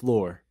off the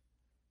floor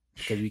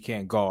because you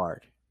can't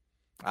guard.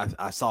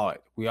 I saw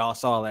it. We all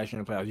saw it last year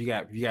in the playoffs.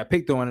 You got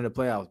picked on in the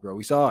playoffs, bro.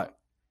 We saw it.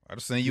 I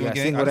just seen you in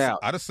game.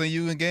 I just seen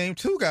you in game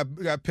 2.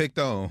 Got picked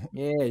on.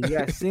 Yeah, you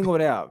got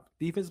singled out.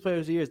 Defensive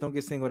players of the years don't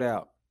get singled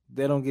out.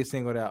 They don't get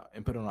singled out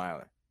and put on an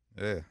island.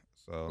 Yeah,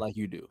 so like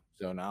you do.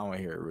 So now I want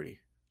to hear it, Rudy.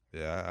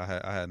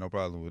 Yeah, I had no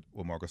problem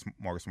with Marcus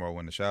Smart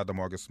winning. Shout out to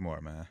Marcus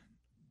Smart, man.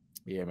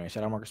 Yeah, man.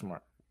 Shout out Marcus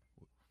Smart.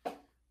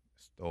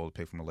 It's the old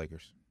pick from the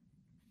Lakers.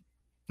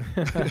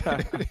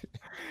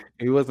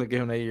 He wasn't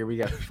giving that year. We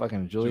got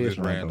fucking Julius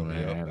Randle,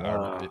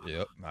 man.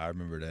 Yep, I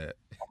remember that.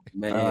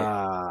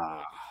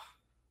 Man.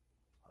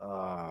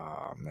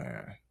 Oh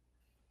man,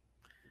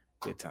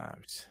 good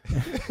times.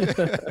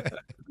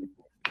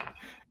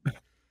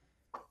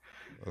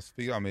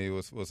 Speaking of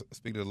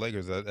the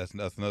Lakers, that's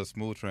another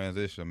smooth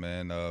transition,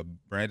 man.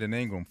 Brandon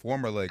Ingram,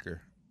 former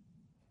Laker,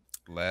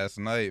 last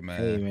night, man.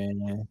 Hey,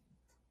 man.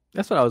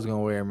 That's what I was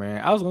gonna wear,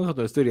 man. I was gonna go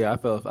to the studio. I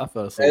felt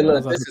asleep. Hey,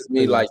 look, this is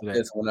me like today.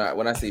 This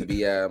when I see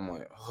BI, I'm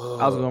like, oh.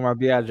 I was gonna wear my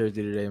BI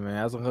jersey today, man.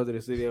 I was gonna go to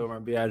the studio with my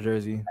BI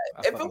jersey.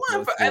 If it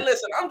wasn't for, hey,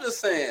 listen, I'm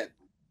just saying,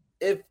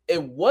 if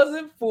it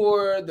wasn't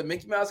for the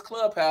Mickey Mouse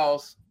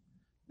Clubhouse,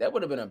 that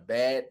would have been a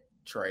bad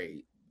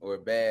trade or a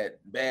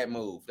bad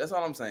move. That's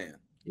all I'm saying.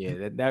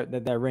 Yeah,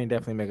 that ring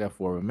definitely make up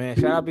for it. Man,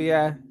 shout out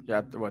BI.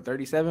 Dropped what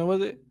 37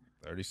 was it?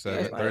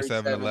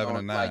 37, 11,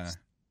 and 9.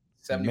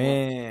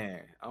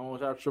 Man, I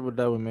almost got triple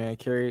double, man.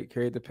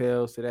 Carried the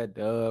Pels to that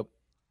dub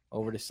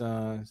over the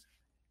Suns.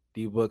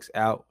 D Book's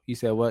out. You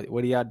said what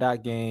do y'all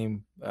dot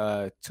game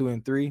 2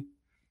 and 3?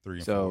 3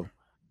 and 4.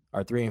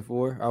 Or 3 and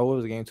 4. Oh, what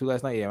was it, game 2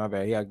 last night? Yeah, my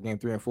bad. He got game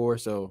 3 and 4.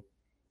 So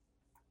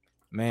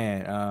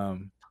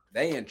man,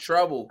 they in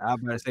trouble. I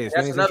was about to say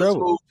that's another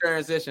smooth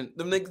transition.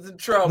 Them niggas in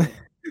trouble.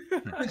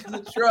 Niggas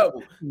in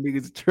trouble.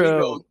 Niggas in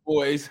trouble.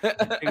 Boys.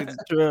 Niggas in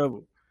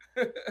trouble.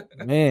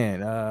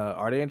 Man,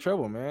 are they in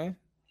trouble, man?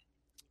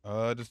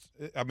 Just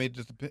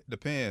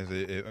depends.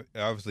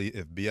 Obviously,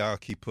 if BI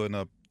keep putting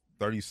up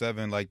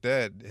 37 like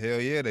that, hell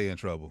yeah, they in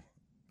trouble.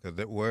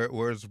 Because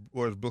where's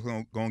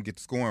Brooklyn gonna get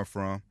the scoring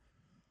from?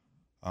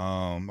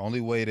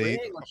 Only way they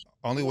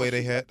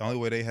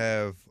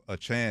have a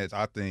chance,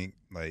 I think,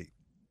 like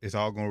it's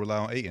all gonna rely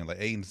on Ayton.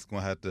 Like Ayton's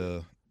gonna have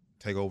to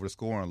take over the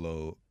scoring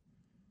load.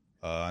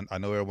 I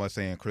know everyone's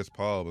saying Chris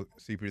Paul, but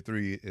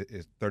CP3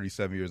 is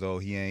 37 years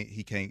old.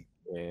 He can't.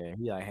 Yeah,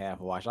 he like half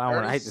washed.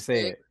 I hate to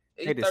say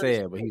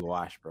it, but he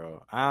washed,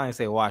 bro. I don't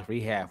say washed, but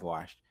he half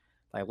washed.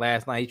 Like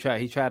last night,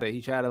 he tried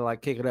to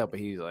like kick it up, but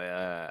he was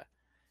like,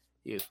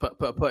 he was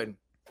putting.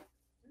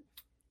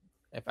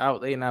 If I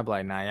was Ayton, I'd be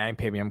like, nah, I ain't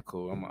pay me. I'm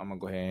cool. I'm gonna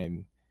go ahead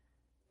and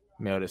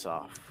mail this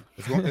off.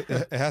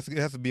 It has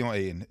to be on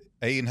Ayton.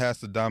 Ayton has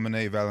to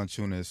dominate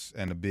Valanciunas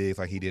and the bigs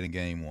like he did in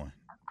Game 1.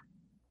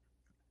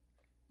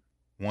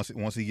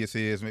 Once he gets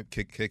his, maybe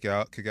kick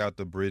out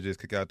the Bridges,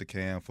 kick out the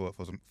Cam for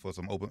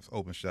some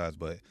open shots.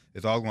 But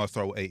it's all going to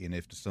start with Ayton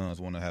if the Suns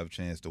want to have a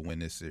chance to win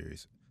this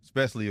series,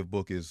 especially if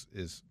Book is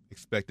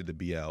expected to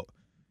be out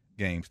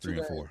games 3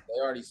 and 4.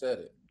 They already said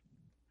it.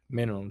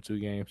 Minimum 2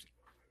 games.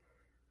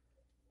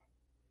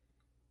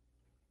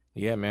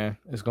 Yeah, man,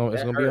 it's gonna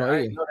be on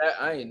Ayton.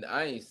 I ain't.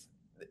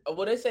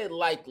 Well, they say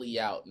likely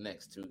out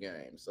next 2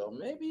 games, so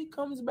maybe he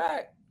comes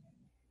back.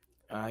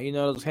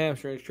 Those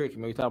hamstrings tricky.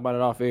 We talk about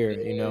it off air.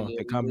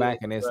 They come back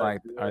and it's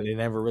like, are they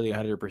never really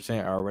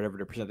 100% or whatever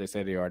the percent they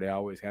say they are? They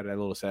always have that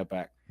little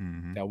setback,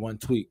 that one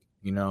tweak.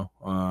 And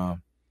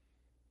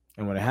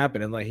when it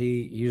happened, it's like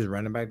he was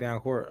running back down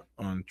court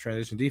on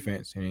transition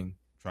defense and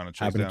trying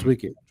to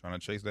tweak it, trying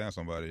to chase down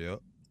somebody. Yep.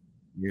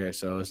 Yeah,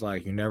 so it's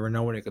like you never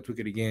know when they could tweak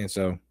it again.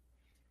 So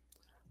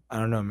I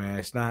don't know, man.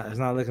 It's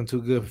not looking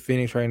too good for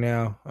Phoenix right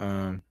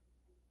now.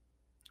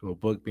 With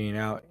Book being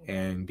out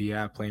and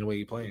BI playing the way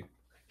he playing.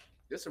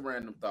 Just a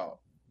random thought.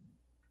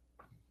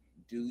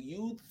 Do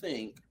you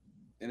think,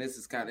 and this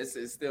is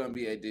it's still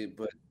NBA,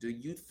 but do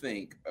you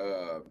think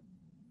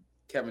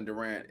Kevin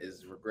Durant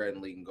is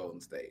regretting leaving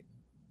Golden State?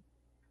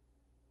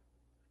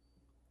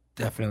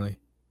 Definitely.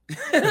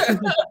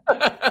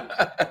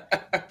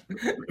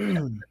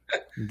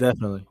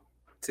 Definitely.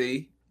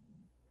 T?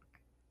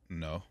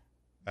 No.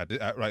 At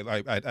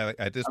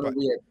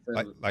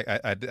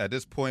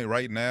this point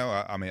right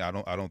now,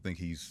 I don't think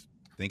he's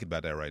thinking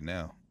about that right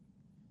now.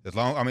 As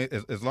long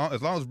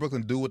as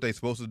Brooklyn do what they're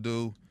supposed to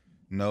do,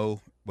 no,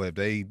 But if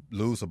they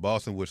lose to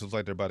Boston, which looks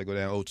like they're about to go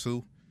down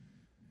 0-2,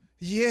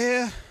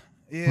 yeah.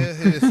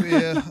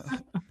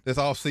 This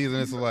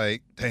offseason, it's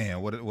like,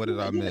 damn, what did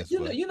I miss?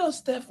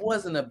 Steph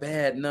wasn't a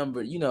bad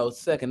number,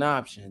 second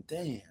option.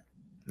 Damn.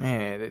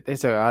 Man, they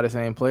still got all the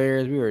same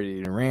players. We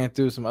already ran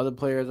through some other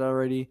players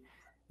already.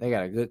 They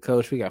got a good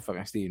coach. We got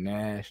fucking Steve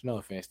Nash. No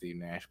offense, Steve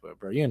Nash, but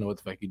bro, you don't know what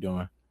the fuck you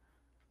doing.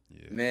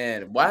 Yeah.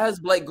 Man, why is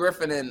Blake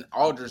Griffin and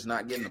Aldridge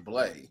not getting to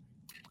play?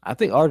 I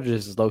think Aldridge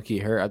is low key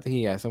hurt. I think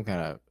he got some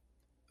kind of.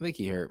 I think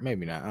he hurt.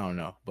 Maybe not. I don't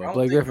know. But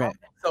Blake Griffin. I don't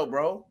think so,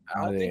 bro.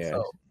 I don't think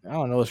so. I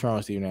don't know what's wrong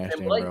with Steve Nash.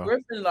 And Blake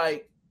Griffin,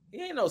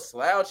 he ain't no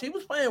slouch. He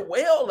was playing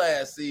well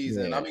last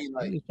season. Yeah, I mean,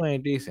 he was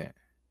playing decent.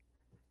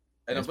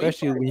 And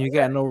especially when you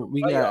got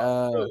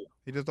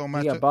he just don't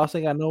match. You got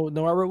Boston got no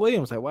Robert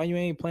Williams. Like, why you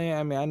ain't playing?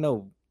 I mean, I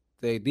know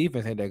the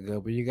defense ain't that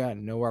good, but you got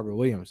no Robert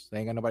Williams. They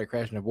ain't got nobody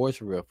crashing the boards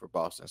for real for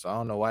Boston. So I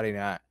don't know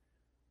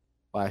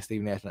why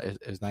Steve Nash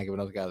is not giving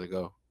those guys a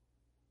go.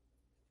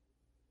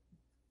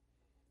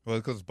 Well,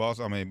 because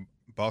Boston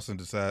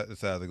decided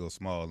to go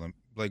small, and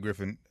Blake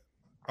Griffin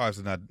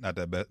obviously not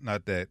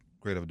that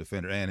great of a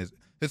defender, and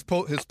his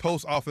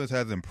post offense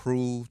has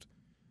improved,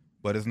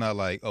 but it's not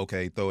like,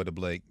 okay, throw it to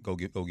Blake, go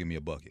give me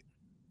a bucket.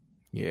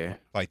 Yeah,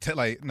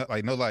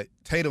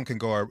 Tatum can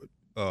guard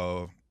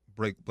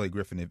break Blake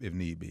Griffin if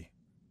need be.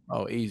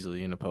 Oh,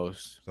 easily in the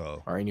post,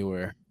 or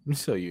anywhere.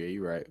 So yeah,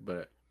 you're right,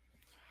 but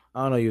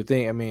I don't know. You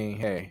think? I mean,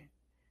 hey,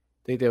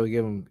 think they would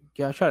give him?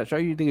 Yeah,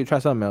 you think you try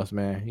something else,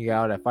 man? You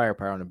got all that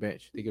firepower on the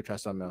bench. Think you try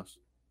something else?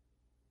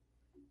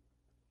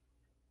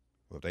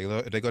 Well,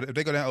 if they go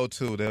down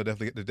 0-2, they're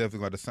definitely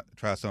going to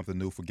try something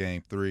new for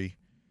Game 3.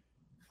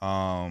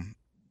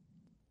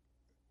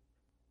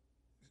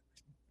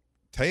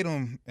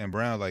 Tatum and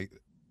Brown,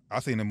 I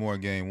seen them more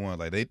in Game 1.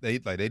 They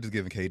just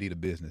giving KD the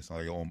business,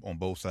 on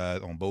both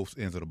sides, on both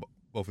ends of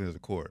the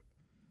court.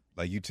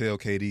 You tell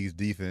KD's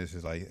defense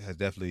has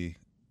definitely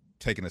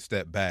taken a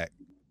step back.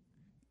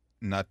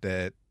 Not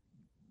that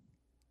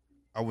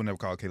I would never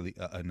call KD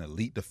an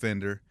elite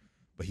defender,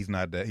 but he's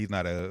not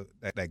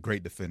that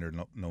great defender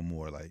no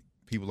more.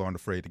 People aren't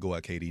afraid to go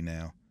at KD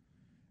now,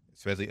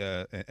 especially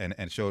and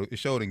it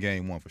showed in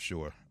Game 1 for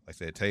sure. Like I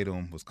said,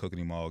 Tatum was cooking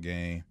him all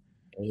game.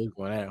 He was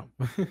going at him.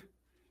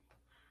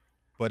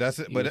 But that's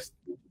it. But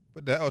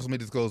that ultimately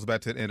just goes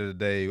back to the end of the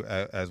day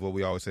as what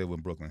we always say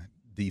with Brooklyn: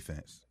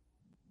 defense.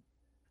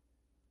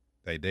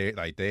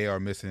 They are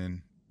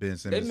missing Ben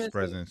Simmons'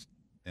 presence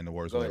in the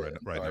worst way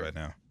right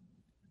now.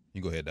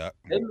 You go ahead, Doc.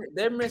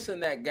 They're missing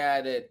that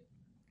guy that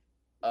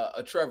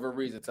a Trevor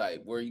Ariza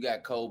type, where you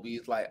got Kobe.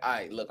 It's like, all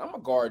right, look, I'm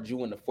gonna guard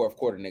you in the fourth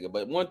quarter, nigga.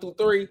 But 1 through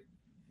 3,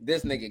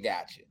 this nigga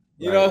got you.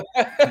 You know,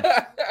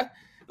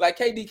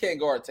 KD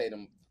can't guard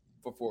Tatum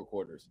for 4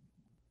 quarters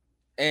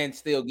and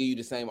still give you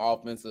the same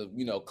offensive,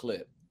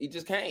 clip. He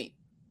just can't.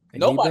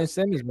 Nobody. Need Ben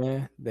Simmons,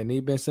 man. They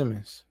need Ben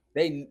Simmons.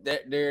 There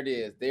it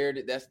is.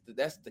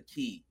 That's the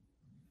key.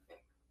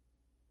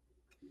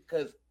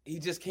 Because he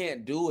just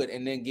can't do it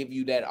and then give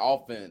you that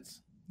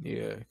offense.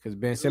 Yeah, because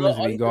Ben Simmons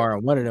will be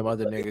guarding one of them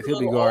other niggas. He'll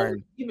be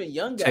guarding. Even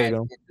young guys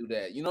can't do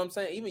that. You know what I'm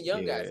saying? Even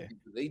young guys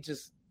can't do that.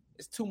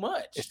 It's too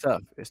much.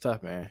 It's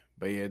tough, man.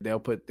 But yeah, they'll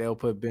put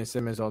Ben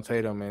Simmons on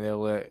Tatum and they'll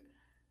let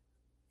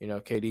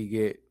KD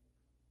get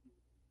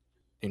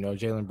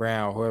Jaylen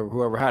Brown or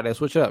whoever hot they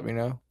switch up,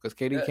 because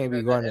KD can't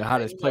be guarding the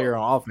hottest player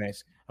on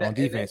offense on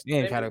defense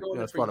and try to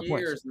score the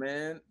points.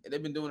 Man,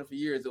 they've been doing it for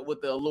years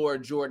with the allure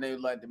of Jordan. They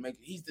like to make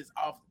he's this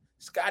off.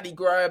 Scotty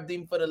grabbed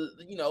him for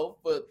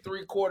for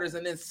 3 quarters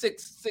and then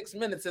six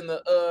minutes in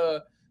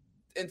the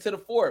into the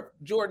fourth.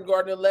 Jordan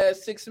guarded the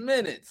last 6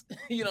 minutes.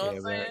 You know what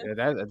I'm saying?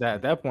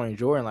 At that point,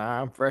 Jordan,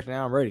 I'm fresh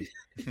now. I'm ready.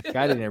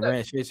 Scotty didn't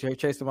ran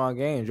chased him all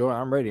game. Jordan,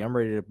 I'm ready. I'm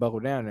ready to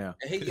buckle down now.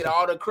 And he get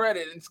all the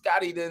credit, and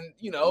Scotty then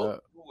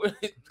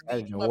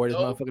I just wore this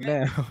motherfucker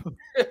down.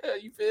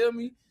 You feel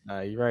me? Nah,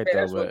 you're right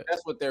though.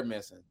 That's what they're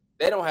missing.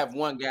 They don't have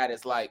one guy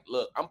that's like,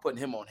 look, I'm putting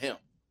him on him.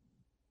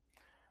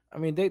 I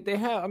mean, they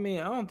have. I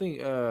mean, I don't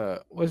think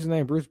what's his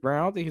name, Bruce Brown.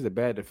 I don't think he's a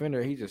bad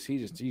defender. He's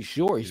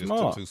short. He's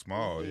small. Too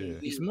small. Yeah,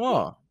 he's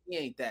small. He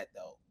ain't that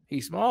though.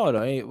 He's small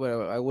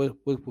though.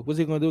 What's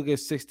he gonna do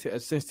against 6'10",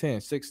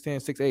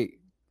 6'8"?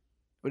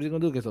 What is he gonna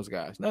do against those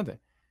guys? Nothing.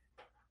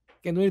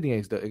 Can't do anything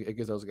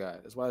against those guys.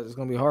 That's why it's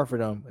gonna be hard for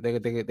them. They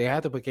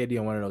have to put KD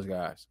on one of those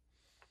guys.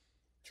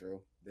 True.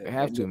 They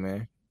have to,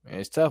 man. And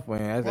it's tough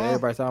when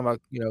everybody's talking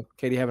about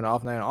KD having an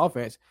off night on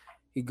offense.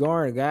 He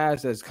guarding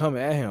guys that's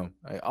coming at him,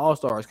 like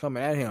all-stars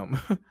coming at him.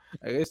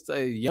 It's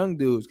young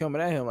dudes coming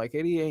at him. Like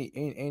KD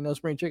ain't no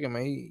spring chicken,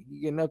 man. He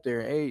getting up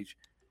there in age.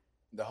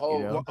 The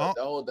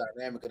whole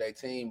dynamic of their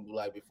team,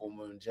 before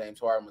when James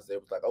Harden was there,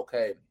 was like,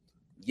 okay,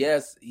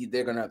 yes,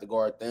 they're gonna have to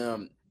guard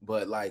them,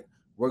 but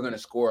we're gonna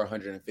score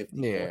 150.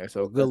 Yeah, points.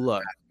 So good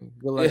luck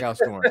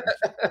outscoring.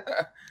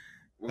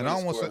 And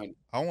I don't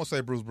want to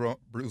say Bruce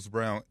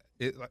Brown.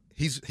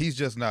 He's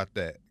just not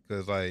that,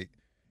 because like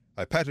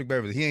Patrick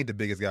Beverly, he ain't the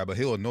biggest guy, but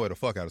he'll annoy the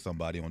fuck out of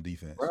somebody on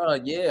defense.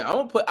 Bro, yeah, I'm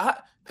gonna put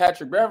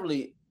Patrick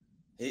Beverly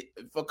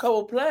for a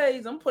couple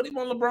plays. I'm gonna put him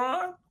on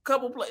LeBron.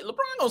 Couple plays,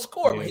 LeBron gonna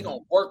score, but he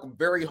gonna work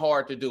very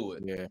hard to do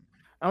it. Yeah,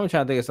 I'm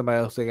trying to think of somebody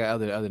else they got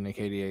other than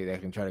KDA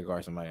that can try to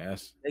guard somebody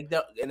else. They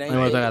don't. And The only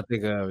one thing I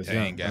think of is They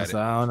ain't got it.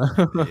 I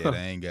don't know. Yeah, they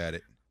ain't got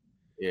it.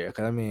 Yeah,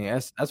 because I mean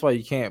that's why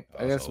you can't.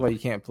 Oh, That's why you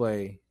can't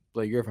play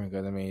Griffin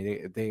because I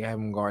mean they have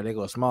him guard. They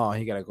go small.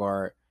 He got to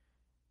guard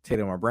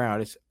Tatum or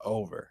Brown. It's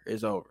over.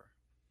 It's over.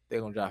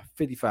 They're gonna drop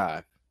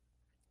 55.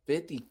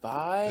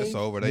 55. It's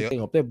over.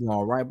 They're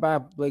blowing right by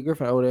Blake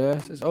Griffin over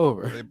there. It's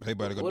over. They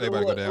better go. They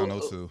better go down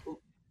those two.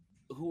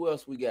 Who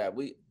else we got?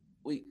 We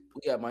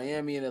got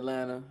Miami and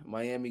Atlanta.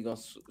 Miami gonna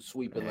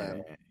sweep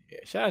Atlanta. Yeah,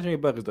 shout out to Jimmy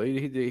Buckets though.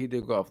 He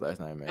did go off last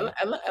night, man.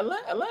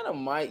 Atlanta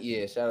might.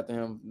 Yeah, shout out to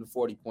him. The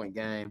 40-point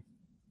game.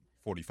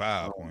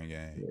 45-point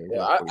game.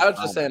 Yeah, I was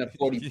just saying a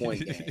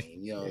 40-point game.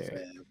 You know what I'm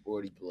saying?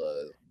 40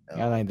 plus.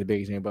 I ain't the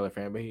biggest Jimmy Butler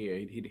fan, but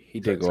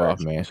he did go off,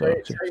 man. So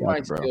Trey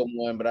might still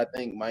win, but I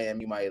think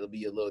Miami might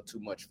be a little too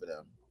much for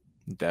them.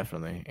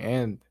 Definitely,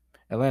 and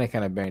Atlanta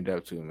kind of banged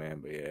up too, man.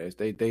 But yeah,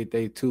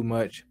 they too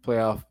much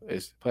playoff.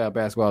 Playoff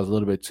basketball is a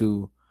little bit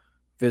too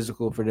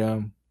physical for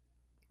them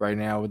right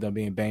now. With them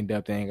being banged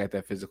up, they ain't got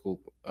that physical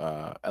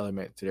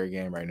element to their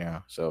game right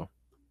now. So,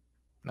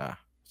 nah,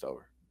 it's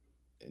over.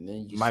 And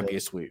then you might be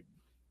a sweep.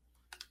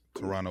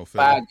 Toronto,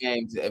 Philly. 5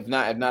 games, if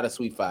not a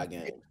sweep, 5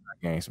 games. 5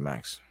 games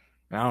max.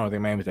 I don't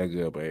think Miami's that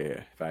good, but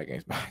yeah, 5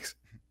 games max.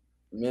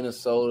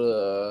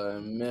 Minnesota,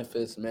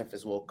 Memphis.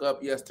 Memphis woke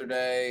up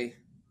yesterday,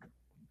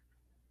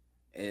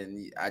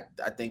 and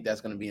I think that's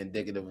going to be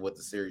indicative of what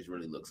the series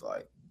really looks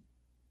like.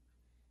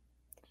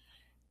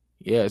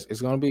 Yeah,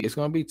 it's gonna be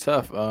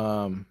tough.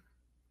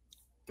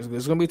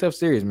 It's gonna be a tough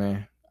series,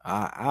 man.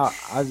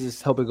 I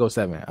just hope it goes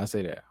 7. I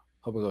say that.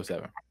 Hope it goes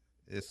 7.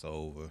 It's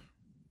over.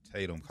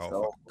 Tatum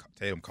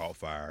caught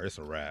fire. It's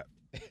a wrap.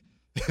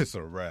 It's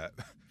a wrap.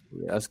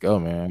 Yeah, let's go,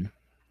 man.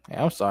 Hey,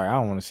 I'm sorry. I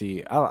don't want to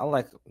see. I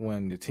like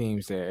when the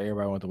teams that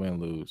everybody wants to win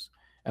lose.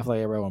 I feel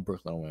like everybody wants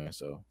Brooklyn to win.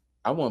 So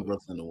I want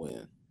Brooklyn to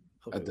win.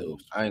 I do.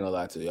 I ain't gonna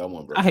lie to you. I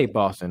want Brooklyn. I hate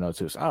Boston though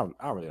too. So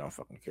I really don't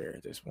fucking care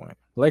at this point.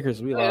 Lakers,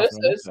 we lost.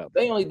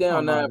 They only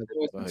down 9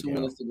 points with 2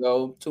 minutes to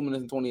go. 2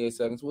 minutes and 28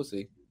 seconds. We'll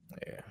see.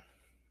 Yeah,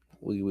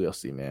 we will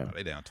see, man.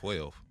 They down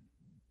 12.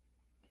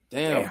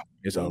 Damn,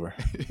 it's over.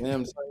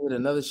 Damn, with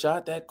another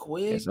shot that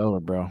quick. It's over,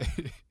 bro.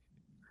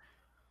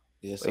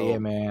 Yeah, yeah,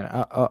 man.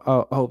 I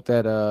hope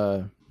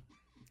that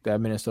that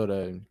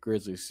Minnesota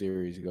Grizzlies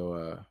series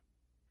go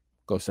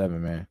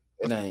 7, man.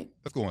 It ain't.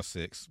 Let's go on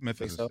 6.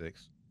 Memphis is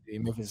 6. Yeah,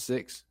 Memphis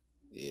 6.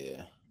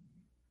 Yeah.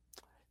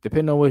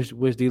 Depending on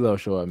which D-Lo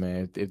show up,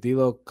 man. If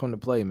D-Lo come to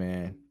play,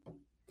 man,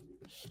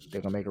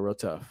 they're gonna make it real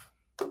tough.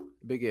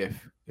 Big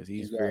if, because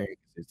he's very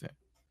consistent.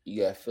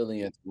 You got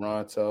Philly and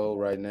Toronto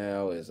right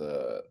now. Is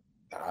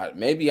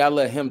maybe I'll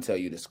let him tell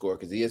you the score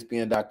because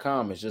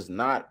ESPN.com is just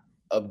not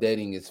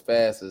updating as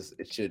fast as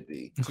it should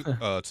be.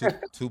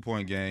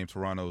 2-point game.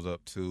 Toronto's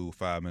up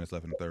 5 minutes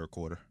left in the third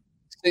quarter.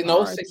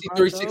 No,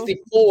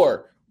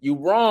 63-64. You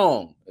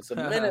wrong. It's a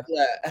minute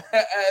left.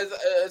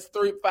 It's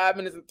 5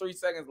 minutes and 3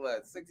 seconds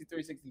left.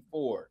 63-64.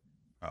 Oh,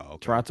 okay.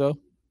 Toronto.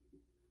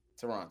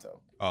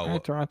 Oh, well,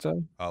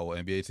 Toronto. Oh, well,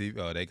 NBA TV.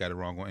 Oh, they got it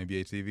wrong on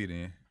NBA TV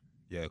then.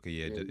 Yeah, okay,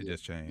 it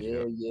just changed.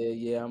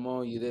 Yeah. I'm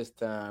on you this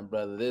time,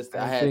 brother.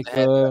 I had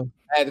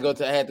to go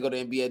to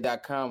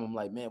NBA.com. I'm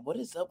like, man, what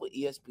is up with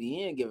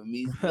ESPN giving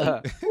me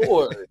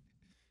scores?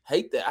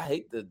 Hate that. I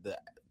hate the.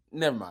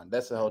 Never mind.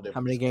 That's a whole different.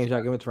 How many games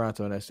y'all giving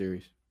Toronto in that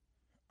series?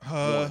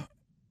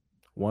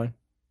 One.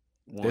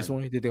 This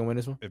one? Did they win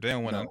this one? If they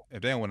don't win, they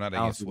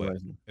get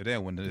swept. If they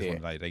don't win this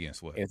one, they get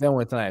swept. If they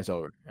win tonight, it's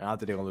over. I don't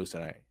think they're gonna lose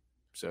tonight.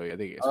 So yeah,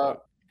 they get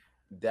swept.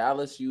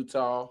 Dallas,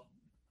 Utah.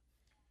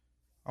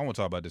 I want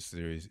to talk about this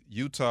series.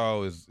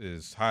 Utah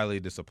is highly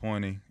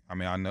disappointing. I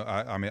mean,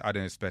 I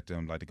didn't expect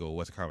them to go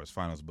Western Conference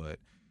Finals, but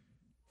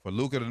for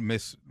Luka to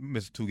miss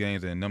 2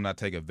 games and them not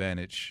take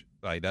advantage,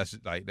 that's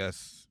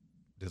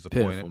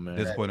disappointing. Pitiful,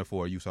 disappointing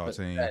for a Utah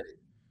team.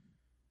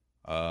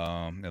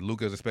 And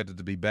Luka is expected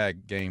to be back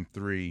game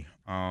 3.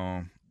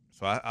 So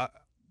I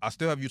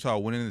still have Utah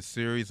winning the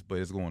series, but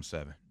it's going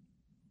 7.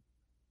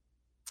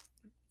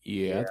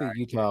 Yeah, I think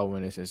Utah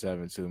win this in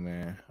 7 too,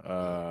 man.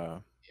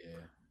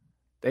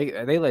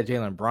 They let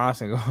Jalen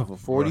Bronson go for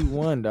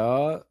 41,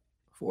 dog.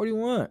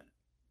 41.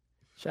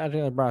 Shout out to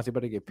Jalen Bronson. He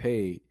better get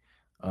paid.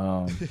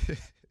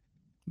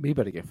 He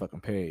better get fucking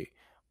paid.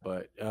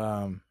 But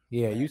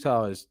yeah,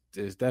 Utah is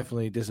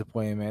definitely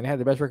disappointing, man. They had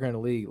the best record in the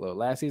league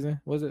last season,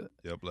 was it?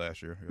 Yep,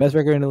 last year. Yep. Best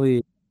record in the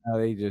league.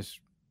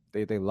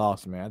 They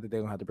lost, man. I think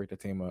they're gonna have to break the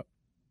team up.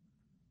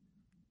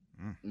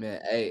 Man,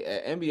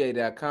 hey,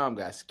 NBA.com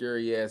got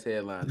scary ass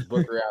headlines.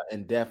 Booker out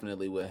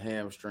indefinitely with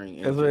hamstring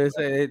injury. That's what they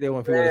say. They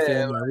want people to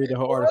say and read the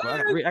whole article.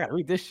 I gotta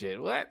read this shit.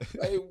 What?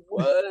 Hey,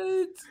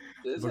 what?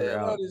 This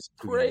headline is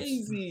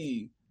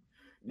crazy.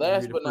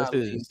 Last but not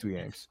least, 2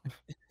 games.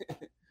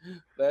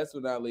 Last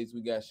but not least,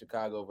 we got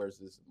Chicago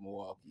versus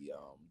Milwaukee.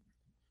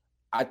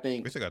 I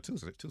think we still got two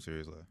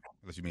series left.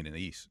 Unless you mean in the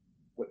East.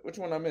 Which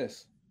one I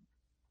missed?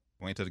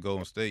 We ain't to the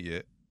Golden State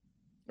yet.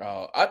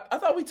 Oh, I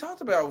thought we talked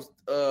about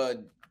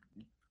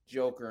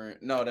Joker.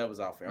 No, that was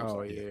off air. I'm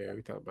sorry. Yeah,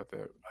 we talked about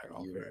that. Like,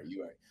 off air.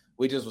 You're right.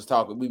 We just was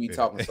talking. We be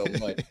talking so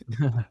much.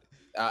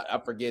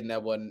 I'm forgetting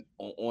that wasn't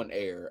on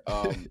air.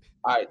 All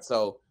right,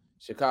 so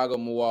Chicago,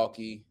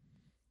 Milwaukee.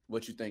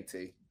 What you think,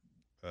 T?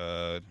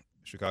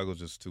 Chicago's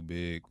just too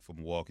big for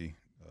Milwaukee.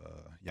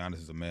 Giannis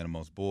is a man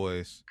amongst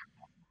boys.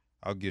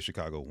 I'll give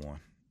Chicago 1.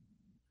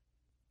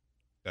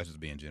 That's just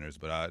being generous,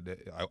 but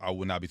I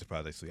would not be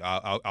surprised they sweep.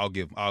 I'll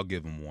give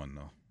them 1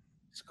 though.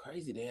 It's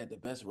crazy. They had the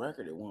best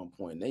record at one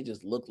point. And they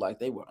just looked like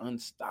they were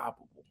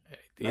unstoppable.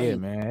 Yeah,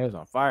 man, it was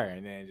on fire,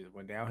 and then it just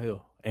went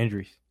downhill.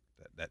 Injuries.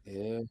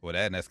 Well,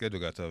 that and that schedule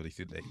got tough.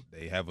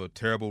 They have a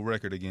terrible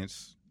record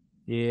against.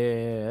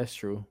 Yeah, that's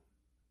true.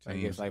 I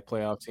teams. guess like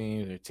playoff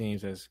teams or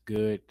teams that's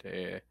good.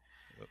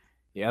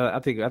 Yeah, I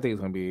think it's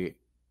gonna be.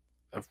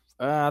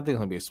 I think it's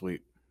gonna be a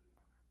sweep.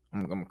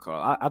 I'm gonna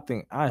call. I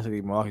think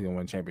honestly, Milwaukee's gonna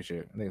win the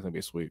championship. I think it's gonna be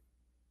a sweep.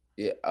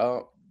 Yeah.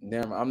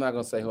 Damn. I'm not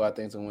gonna say who I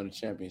think is gonna win the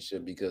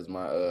championship because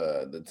my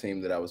the team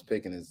that I was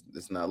picking is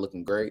not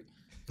looking great.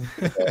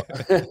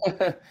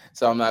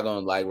 So I'm not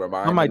gonna like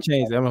remind. I might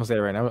change that. I'm gonna say it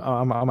right now.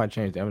 I might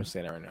change that. I'm gonna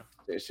say that right now.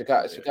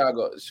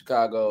 Chicago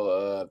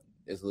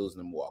is losing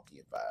to Milwaukee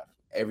in 5.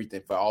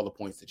 Everything for all the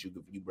points that you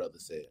brother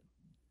said.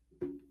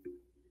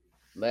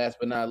 Last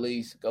but not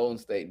least, Golden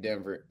State,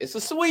 Denver. It's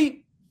a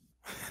sweep.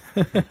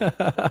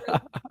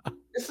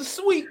 It's a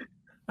sweep.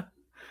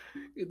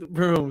 Get the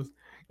brooms.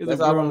 That's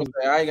all I'm gonna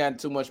say. I ain't got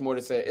too much more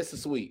to say. It's a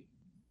sweep.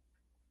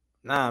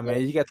 Nah,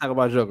 man, you gotta talk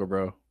about Joker,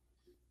 bro.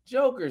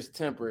 Joker's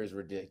temper is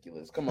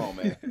ridiculous. Come on,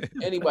 man.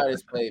 Anybody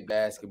that's played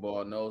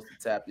basketball knows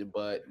to tap your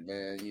butt,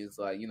 man. It's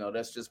like,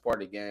 that's just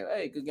part of the game.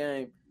 Hey, good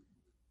game.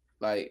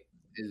 Hey,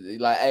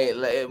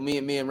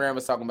 me and Ram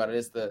was talking about it.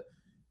 It's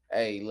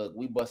hey, look,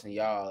 we busting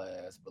y'all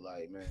ass, but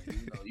like, man,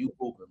 you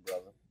pooping,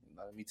 brother.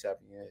 Let me tap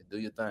your head. Do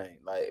your thing.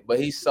 But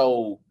he's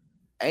so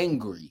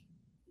angry.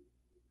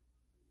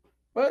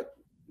 But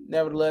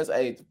nevertheless,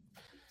 hey,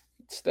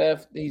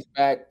 Steph, he's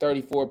back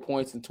 34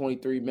 points in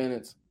 23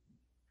 minutes.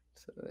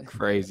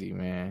 Crazy,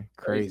 man.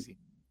 Crazy.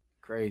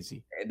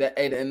 And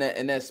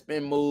that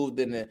spin move,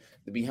 then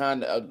the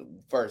behind the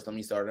first, let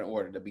me start in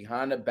order. The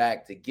behind the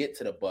back to get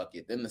to the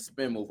bucket, then the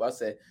spin move. I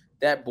said,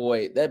 that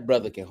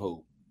brother can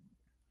hoop.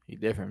 He's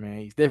different, man.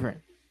 He's different.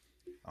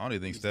 I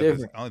don't think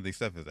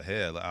Steph is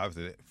ahead. Like,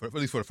 obviously, at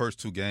least for the first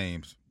 2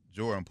 games,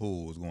 Jordan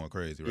Poole was going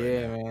crazy right now.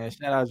 Yeah, man.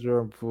 Shout out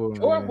Jordan Poole.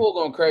 Jordan Poole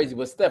going crazy,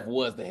 but Steph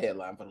was the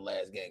headline for the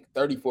last game.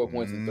 34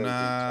 points in 33.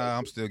 Nah,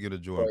 I'm still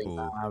giving Jordan Poole.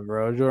 Nah,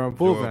 bro. Jordan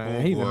Poole,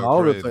 man. He's all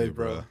over the place,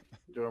 bro.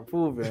 Jordan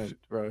Poole, man,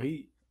 bro.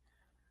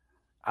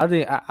 I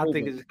think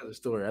it's just because of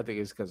story. I think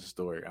it's because of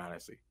story,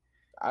 honestly.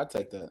 I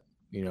take that.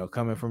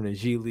 Coming from the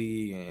G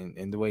League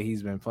and the way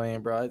he's been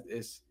playing, bro,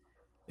 it's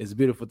a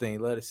beautiful thing.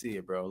 Let us see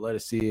it, bro. Let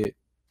us see it.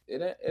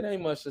 It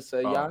ain't much to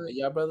say.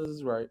 Y'all brothers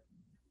is right.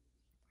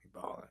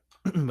 Balling.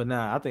 But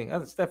nah, I think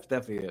Steph's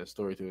definitely a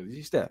story to it.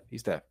 He's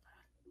Steph.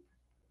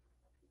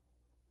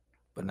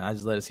 But nah, I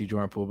just let us see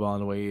Jordan Poole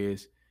balling the way he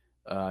is.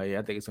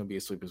 I think it's gonna be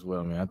a sweep as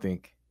well, man. I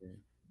think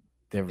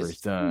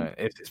Denver's done,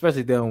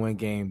 especially if they don't win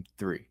game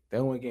 3. They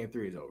don't win game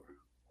 3, is over.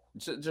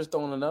 Just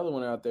throwing another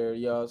one out there,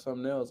 y'all.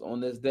 Something else on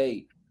this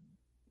date.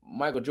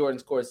 Michael Jordan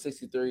scored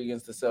 63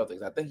 against the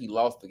Celtics. I think he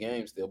lost the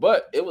game still,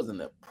 but it was an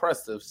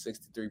impressive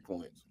 63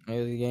 points.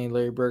 And the game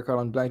Larry Bird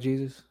called him Black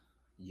Jesus.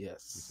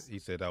 Yes, he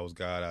said that was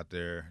God out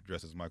there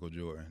dressed as Michael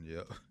Jordan.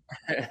 Yep.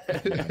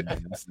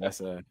 That's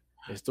a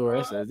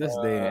story.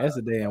 That's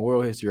a day in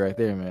world history right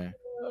there, man.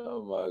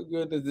 Oh my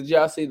goodness! Did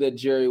y'all see that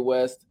Jerry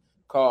West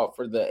called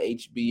for the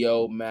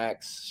HBO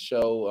Max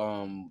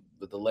show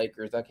with the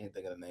Lakers? I can't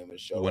think of the name of the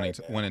show. Winning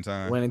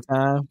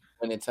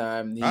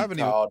time. He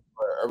called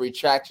for a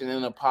retraction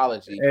and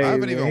apology. Hey, I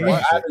haven't even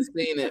watched it. I haven't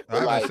seen it. I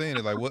haven't seen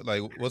it. Like what?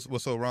 Like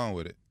what's so wrong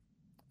with it?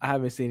 I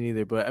haven't seen it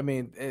either, but I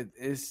mean,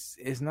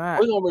 it's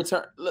not. We're gonna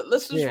return.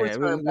 Let's just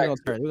return back.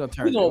 We're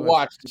gonna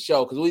watch the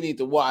show because we need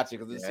to watch it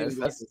because it seems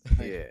like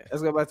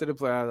Let's go back to the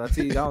playoffs.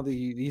 I don't think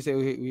he said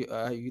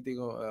you think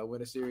gonna win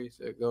a series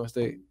at Golden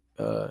State,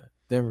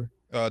 Denver.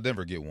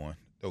 Denver get one.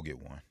 They'll get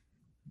one.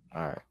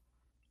 All right.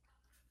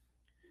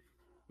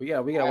 We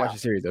gotta watch the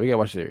series though. We gotta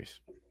watch the series.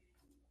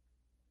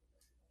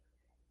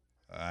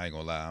 I ain't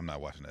gonna lie, I'm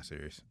not watching that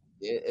series.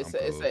 It's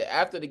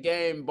after the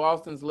game,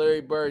 Boston's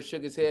Larry Bird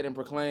shook his head and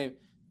proclaimed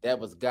that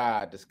was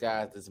God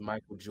disguised as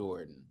Michael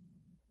Jordan.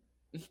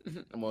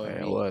 It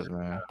was,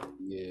 man.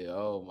 Yeah.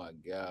 Oh my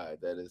God,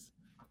 that is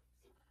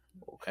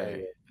okay.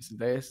 Hey,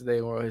 it's a day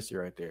in world history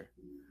right there.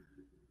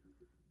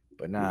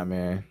 But nah,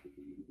 man.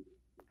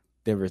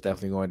 Denver's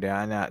definitely going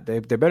down. Now they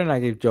better not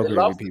give Joker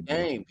lost the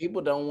game.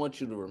 People don't want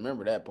you to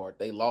remember that part.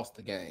 They lost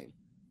the game.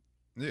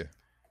 Yeah,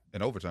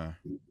 in overtime.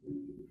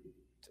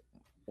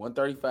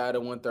 135 to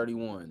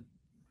 131.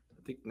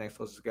 I think the next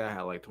closest guy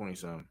had like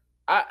 20-something.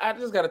 I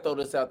just got to throw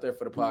this out there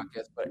for the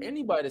podcast. But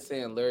anybody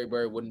saying Larry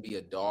Bird wouldn't be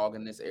a dog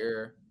in this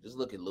era, just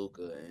look at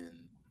Luka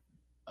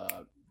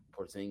and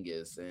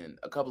Porzingis and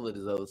a couple of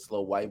these other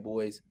slow white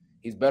boys.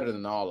 He's better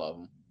than all of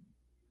them.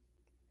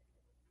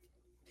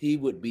 He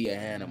would be an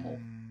animal.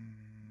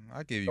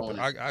 I give you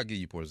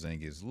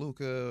Porzingis.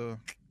 Luka.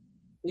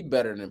 He's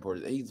better than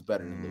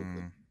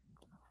Luka.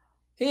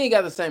 He ain't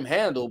got the same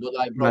handle, but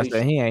like, bro,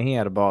 he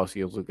had a ball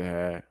skills Luka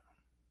had.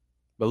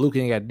 But Luka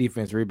ain't got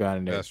defense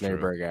rebounding that That's Larry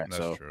true. Bird got.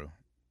 That's true.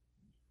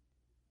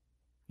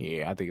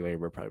 Yeah, I think Larry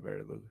Bird probably better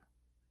than Luka.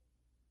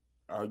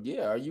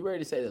 Are you ready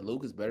to say that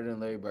Luka's better than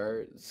Larry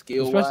Bird?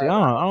 Especially,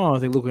 I don't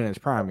think Luka in his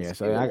prime yet.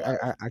 So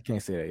I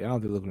can't say that. I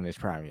don't think Luka in his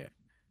prime yet.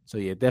 So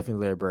yeah,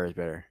 definitely Larry Bird is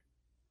better.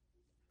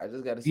 I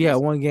just got to see. Yeah,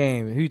 one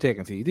game. Who you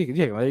taking? You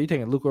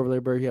taking Luka over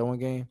Larry Bird? Yeah, one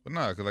game. But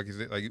no, because like you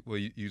said,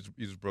 you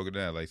just broke it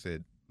down. Like I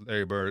said,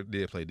 Larry Bird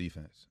did play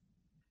defense.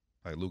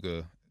 Like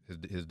Luka,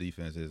 his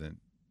defense isn't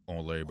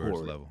on Larry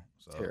Bird's level.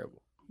 So.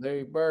 Terrible.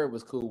 Larry Bird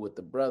was cool with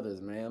the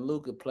brothers, man.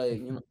 Luka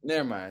played.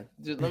 Never mind.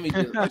 Just let me.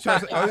 Just... you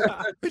trying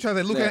to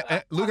say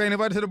Luka ain't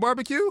invited to the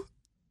barbecue?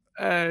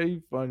 Hey,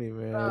 you funny,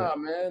 man. Nah,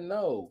 man,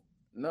 no.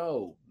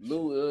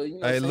 Luka, he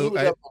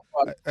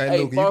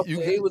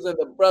was in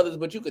the brothers,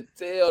 but you could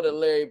tell that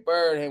Larry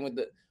Bird hang with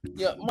the.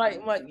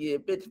 Mike, yeah,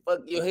 bitch, fuck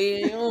your head.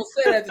 You don't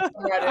say that to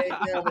somebody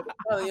ain't down with the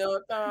brother. You know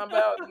what I'm talking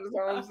about? That's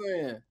what I'm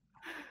saying.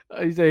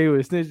 You say he would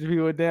have snitched if he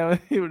went down?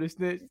 He would have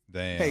snitched?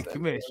 Damn. Hey,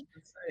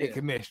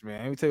 commish,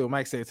 man. Let me tell you what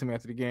Mike said to me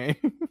after the game.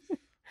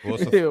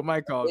 What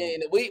Mike called me.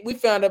 We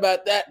found out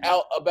about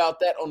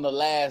that on The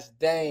Last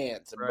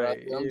Dance,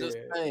 right, bro. I'm just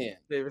saying.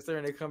 They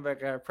return, they come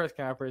back at a press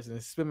conference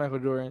and spin Michael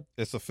Jordan.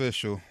 It's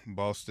official.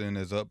 Boston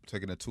is up,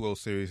 taking a 2-0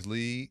 series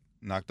lead.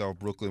 Knocked off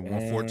Brooklyn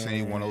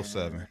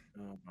 114-107.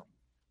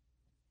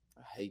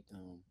 I hate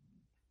them.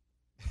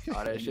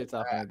 All that shit's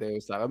off in the day.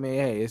 I mean,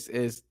 hey,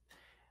 it's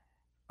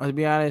to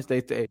be honest,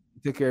 they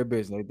took care of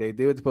business. They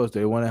did what they're supposed to.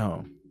 They won at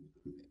home.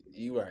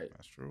 You right.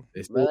 That's true.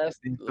 They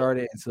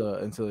started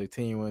until the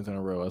team wins in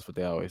a row. That's what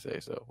they always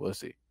say. So we'll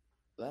see.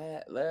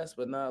 Last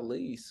but not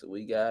least,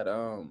 we got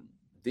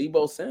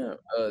Deebo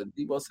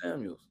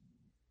Samuel.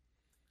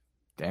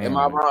 Damn. Am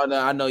I wrong?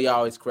 No, I know y'all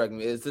always correct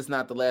me. Is this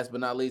not the last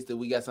but not least? Did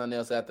we got something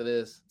else after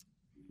this?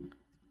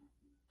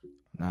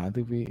 Nah, I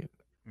think we.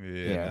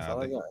 Yeah. That's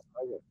all I got.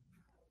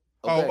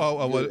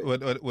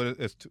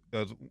 Okay.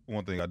 It's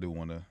one thing I do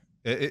want to.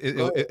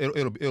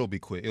 It'll be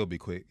quick. It'll be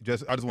quick.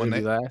 I just want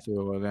to last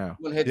or now.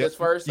 You want to hit this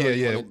first? Yeah.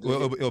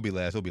 It'll be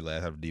last. It'll be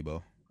last. Have Deebo.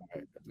 All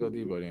right, let's go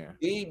Deebo then.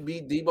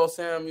 Deebo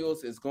Samuel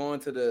is going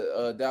to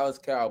the Dallas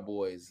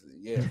Cowboys.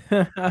 Yeah.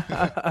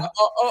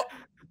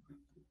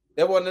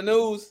 That wasn't the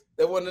news.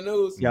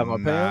 Y'all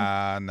gonna pay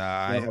him?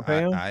 Nah. I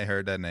ain't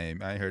heard that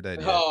name. I ain't heard that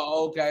yet.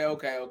 Oh, okay.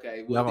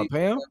 Y'all gonna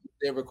pay him?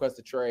 They request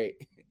a trade.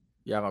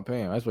 Y'all gonna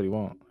pay him? That's what he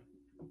want.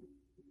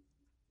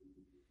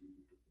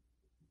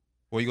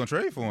 What are you gonna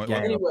trade for him? Yeah,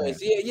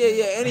 anyways,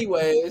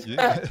 Anyways, we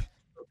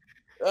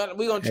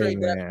gonna trade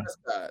that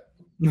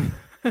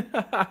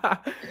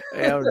Prescott.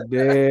 Hey, I'm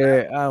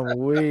dead. I'm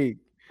weak.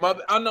 Not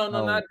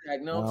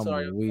Dak. No, I'm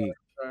sorry. Weak.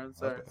 I'm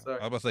sorry. I was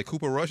about to say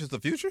Cooper Rush is the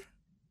future.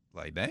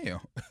 Like,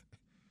 damn.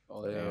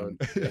 Oh yeah,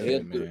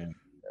 man.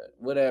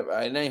 Whatever.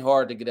 It ain't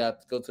hard to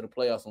go to the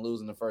playoffs and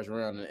lose in the first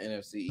round in the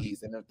NFC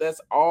East. And if that's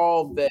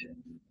all that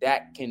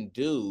Dak can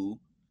do,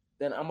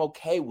 then I'm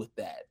okay with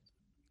that.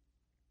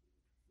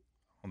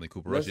 I don't think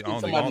Cooper Rush. I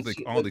don't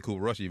think Cooper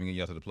Rush even get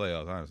you out to the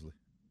playoffs. Honestly,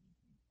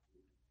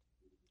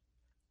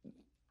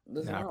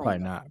 probably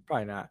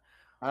not.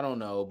 I don't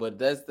know, but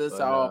that's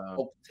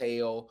all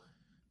tail.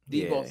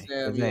 Deebo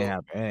Samuel. It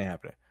ain't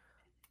happening.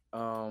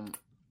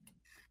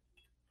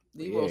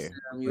 Deebo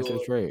Samuel. What's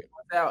his trade?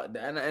 Out,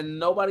 and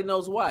nobody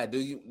knows why.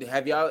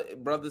 Have y'all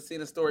brothers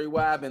seen a story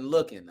why? I've been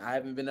looking. I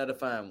haven't been able to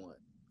find one.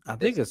 I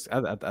think it's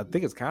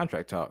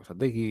contract talks. I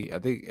think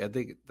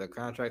the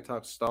contract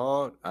talks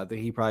stalled. I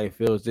think he probably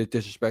feels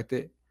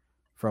disrespected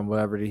from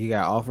whatever he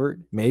got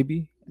offered.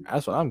 Maybe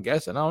that's what I'm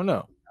guessing. I don't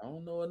know. I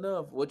don't know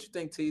enough. What you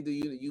think, T? Do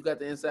you got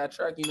the inside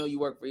track? You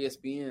work for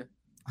ESPN.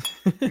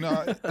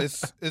 No,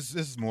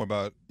 it's more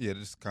about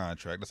this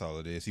contract. That's all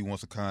it is. He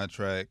wants a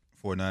contract.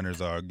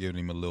 49ers are giving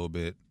him a little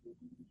bit.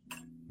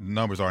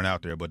 Numbers aren't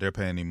out there, but they're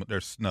paying him.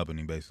 They're snubbing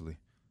him basically.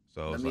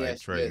 So it's like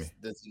trade me.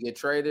 Does he get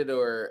traded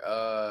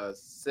or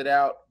sit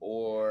out,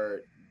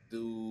 or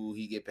do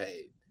he get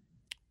paid?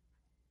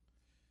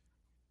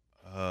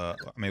 What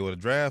the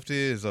draft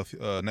is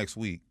next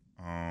week.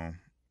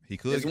 He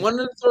could. It's one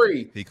of the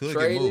three. He could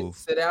traded, get moved.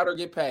 sit out, or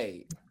get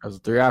paid. Those are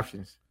three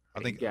options.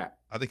 I think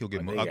he'll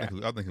get moved.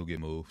 I think he'll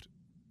get moved.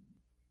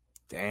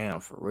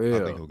 Damn, for real.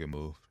 I think he'll get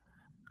moved.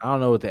 I don't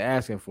know what they're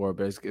asking for,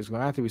 but it's going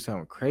to have to be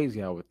something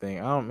crazy, I would think.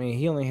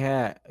 He only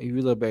had, if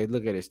you look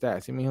at his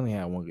stats, he only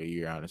had one good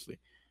year, honestly.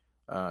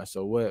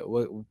 So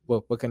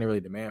what can they really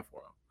demand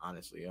for him,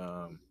 honestly?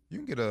 You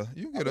can get a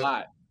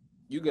lot.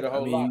 You get a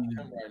whole lot from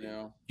him right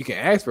now. You can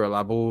ask for a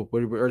lot, but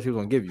what are he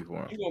going to give you for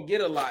him? You're going to get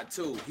a lot,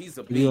 too. He's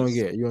a beast.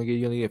 You going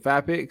to get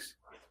 5 picks?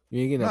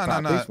 You ain't getting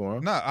 5 picks for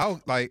him. No,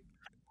 I'll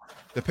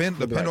depend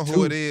on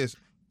who it is.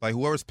 Like,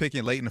 whoever's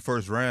picking late in the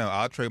first round,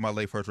 I'll trade my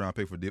late first round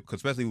pick for Deebo, because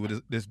especially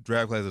with this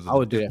draft class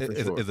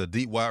is a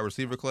deep wide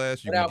receiver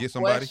class. You can get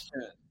somebody.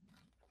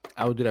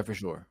 I would do that for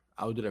sure.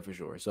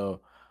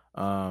 So,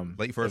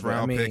 late first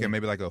round pick and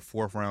maybe like a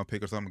 4th round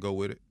pick or something to go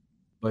with it.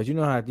 But you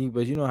know how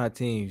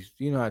teams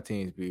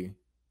be.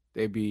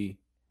 They be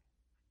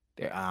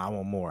I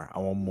want more. I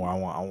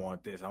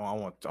want this. I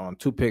want on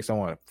 2 picks. I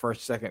want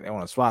first, second. I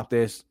want to swap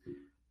this.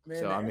 Man,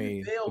 so the I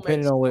mean, NFL depending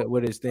makes on so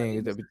what his much thing money.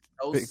 is, This is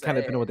so kind of sad.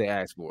 depending on what they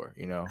ask for,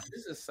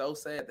 This is so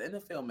sad. The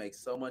NFL makes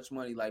so much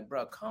money. Like,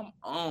 bro, come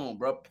on,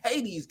 bro,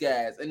 pay these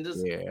guys and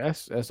just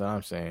that's what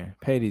I'm saying.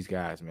 Pay these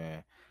guys,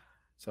 man.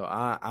 So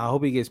I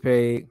hope he gets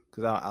paid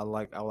because I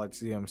like to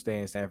see him stay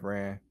in San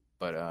Fran,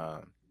 but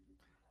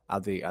I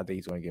think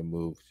he's going to get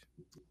moved.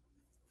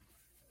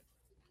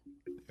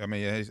 I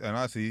mean, and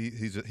honestly,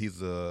 he's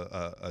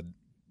a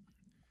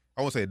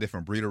I won't say a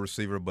different breed of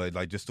receiver, but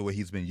like just the way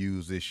he's been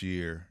used this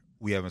year,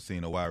 we haven't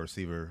seen a wide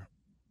receiver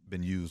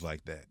been used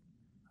like that.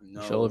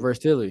 no. Show the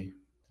versatility,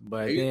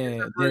 but Are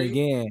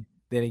you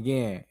then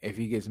again, if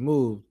he gets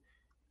moved,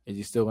 is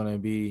he still going to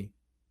be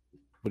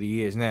what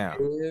he is now?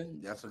 Yeah,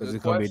 that's a Because good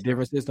it's going to be a question.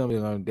 different system.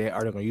 Are they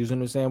going to use him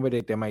the same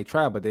way? They might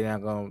try, but they're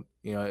not going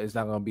to. It's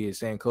not going to be the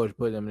same coach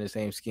putting them in the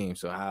same scheme.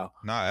 So who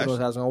knows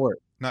how it's going to work?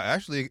 No,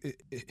 actually,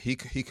 he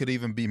could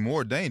even be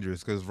more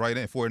dangerous because right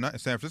in San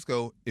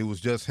Francisco, it was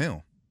just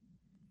him.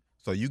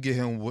 So you get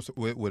him with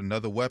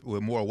another weapon,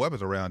 with more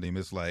weapons around him.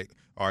 It's like,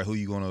 all right, who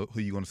you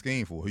gonna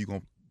scheme for? Who you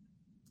gonna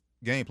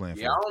game plan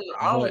for? Yeah,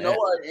 I don't know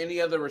any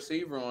other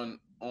receiver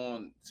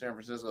on San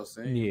Francisco's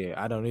team. Yeah,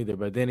 I don't either.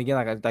 But then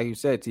again, like you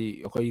said,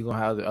 T, okay, you're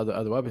gonna have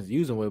other weapons to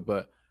use them with,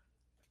 but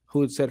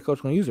who said the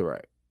coach gonna use it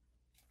right?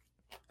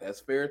 That's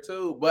fair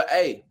too. But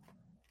hey,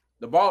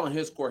 the ball in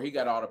his court, he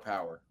got all the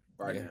power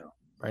now.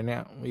 Right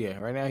now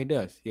he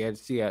does. He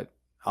had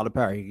all the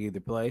power. He can either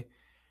play.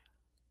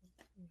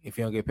 If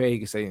he don't get paid, he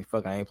can say,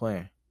 "Fuck, I ain't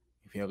playing."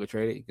 If he don't get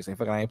traded, he can say,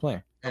 "Fuck, I ain't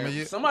playing." I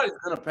mean, somebody's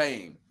gonna pay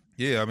him.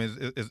 Yeah, I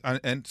mean,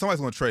 and somebody's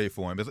going to trade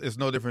for him. It's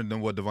no different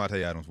than what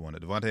Devontae Adams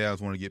wanted. Devontae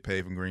Adams wanted to get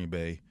paid from Green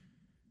Bay.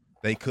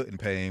 They couldn't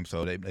pay him,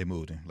 so they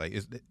moved him. Like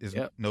it's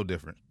no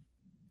different.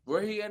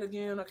 Where he at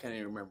again? I can't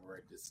even remember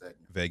right this second.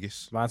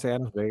 Vegas. Devontae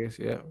Adams, Vegas.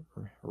 Yeah,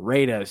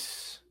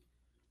 Raiders.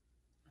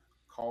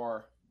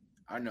 Carr.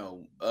 I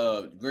know.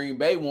 Green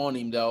Bay want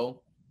him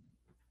though.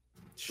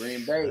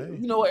 Green Bay.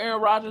 You know what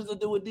Aaron Rodgers will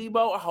do with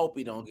Deebo? I hope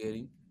he don't get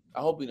him.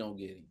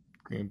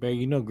 Green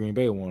Bay. Green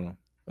Bay want him.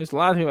 There's a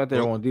lot of people out there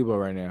that want Deebo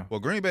right now.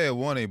 Well, Green Bay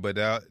want him, but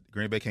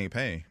Green Bay can't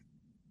pay him.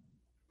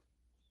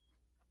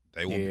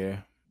 They won't. Yeah.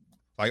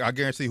 Like I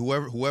guarantee,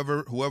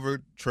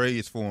 whoever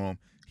trades for him,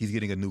 he's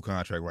getting a new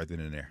contract right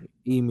then and there.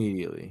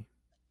 Immediately.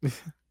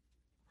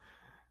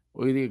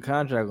 What do you think the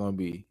contract gonna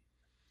be?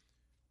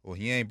 Well,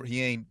 he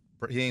ain't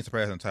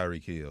surpassing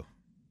Tyreek Hill.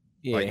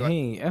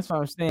 Yeah, that's what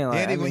I'm saying.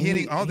 Like,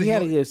 he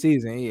had a good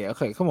season. Yeah,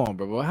 okay, come on,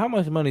 bro. But how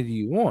much money do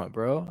you want,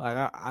 bro?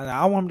 Like,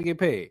 I want him to get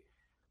paid,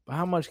 but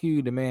how much can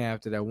you demand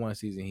after that one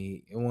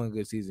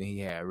good season he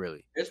had?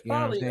 Really, it's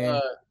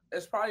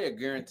probably a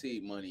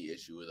guaranteed money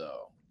issue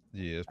though.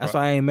 Yeah, that's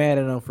why I ain't mad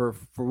at him for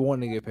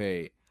wanting to get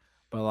paid.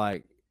 But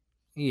like,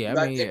 yeah,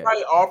 I mean, they're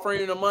probably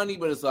offering him the money,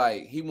 but it's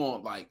like he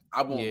won't. Like,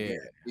 I won't.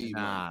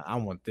 Nah, I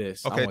want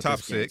this. Okay,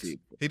 top 6.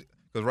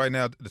 Because right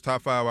now, the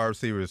top 5 wide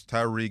receivers: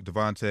 Tyreek,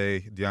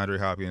 Devontae, DeAndre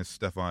Hopkins,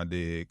 Stephon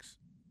Diggs,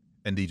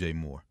 and DJ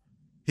Moore.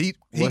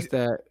 What's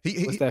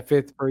that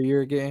fifth per year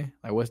again?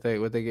 Like, what they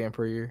getting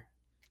per year?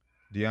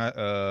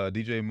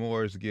 DJ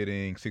Moore is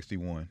getting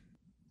 61.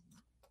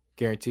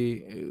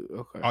 Guaranteed?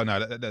 Okay. Oh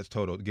no, that's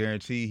total.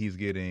 Guarantee he's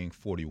getting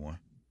 41.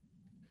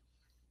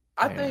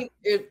 I think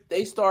if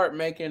they start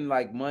making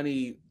like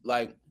money,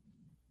 like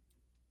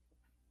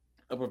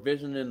a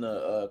provision in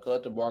the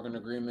collective bargaining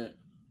agreement,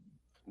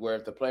 where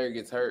if the player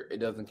gets hurt, it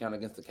doesn't count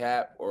against the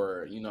cap,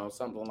 or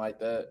something like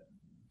that,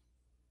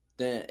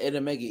 then it'll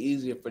make it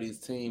easier for these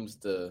teams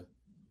to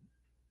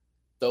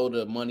throw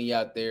the money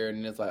out there,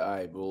 and it's like, all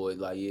right, boys,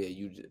 like,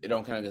 yeah, it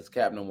don't count against the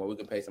cap no more. We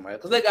can pay somebody else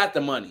because they got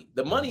the money.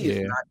 The money is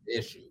not the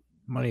issue.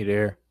 Money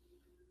there.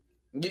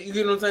 You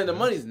get what I'm saying? The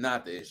money's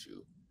not the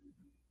issue.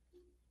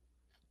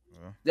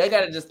 They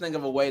got to just think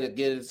of a way to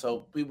get it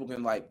so people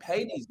can like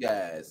pay these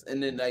guys,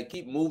 and then they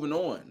keep moving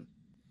on.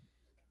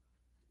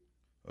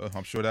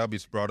 I'm sure that'll be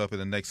brought up in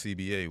the next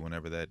CBA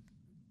whenever that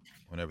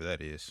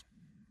is.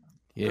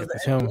 Yeah,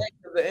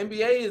 the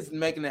NBA is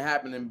making it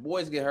happen, and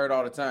boys get hurt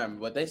all the time,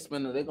 but they're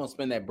gonna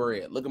spend that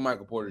bread. Look at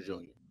Michael Porter Jr.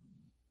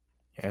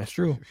 Yeah, that's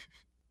true.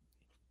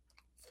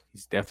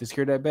 He's definitely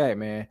secured that bag,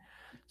 man.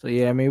 So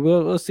yeah, I mean,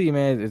 we'll see,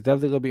 man. It's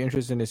definitely gonna be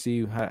interesting to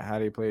see how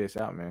they play this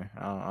out, man.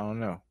 I don't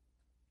know.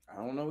 I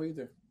don't know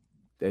either.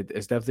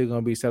 It's definitely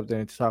gonna be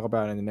something to talk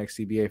about in the next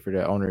CBA for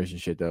the owners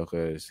and shit, though,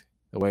 because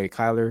the way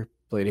Kyler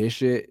played his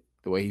shit,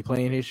 the way he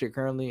playing his shit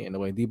currently, and the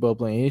way Deebo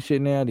playing his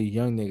shit now, these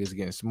young niggas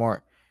getting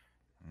smart.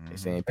 They're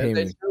saying, "Pay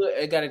me."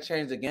 It got to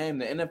change the game.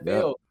 The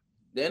NFL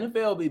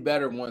will be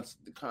better once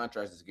the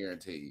contract is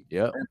guaranteed.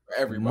 Yep, for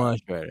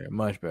everybody.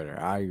 Much better.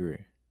 I agree.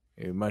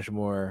 It's much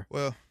more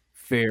well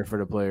fair for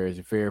the players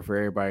and fair for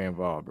everybody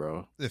involved,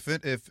 bro.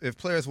 If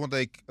players want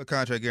a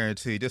contract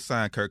guarantee, just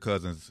sign Kirk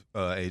Cousins'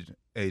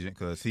 agent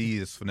because he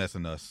is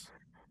finessing us.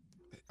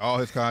 All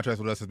his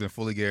contracts with us has been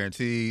fully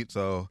guaranteed,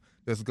 so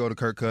just go to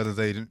Kirk Cousins'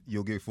 agent.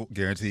 You'll get full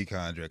guaranteed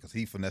contract because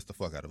he finessed the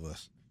fuck out of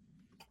us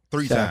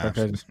 3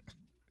 times.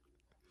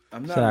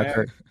 I'm not mad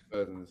at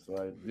Cousins.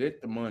 Like,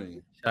 get the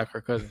money. Shout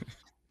Kirk Cousins.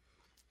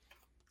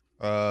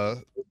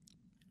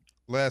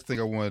 Last thing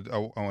I wanted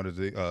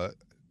to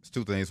it's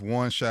two things.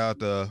 One, shout out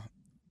to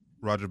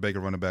Roger Baker,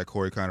 running back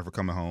Corey Connor, for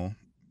coming home.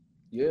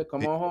 Yeah,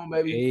 come on home,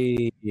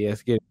 baby. Hey,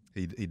 let's get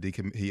He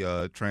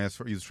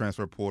transferred. He was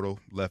transfer portal,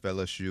 left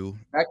LSU.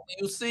 Back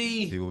to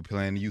UC. He will be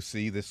playing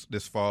UC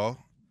this fall,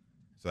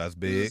 so that's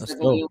big. Let's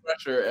go.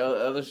 Rusher,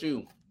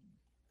 LSU.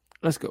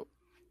 Let's go.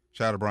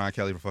 Shout out to Brian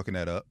Kelly for fucking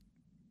that up.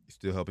 He's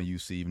still helping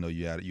UC, even though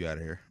you out of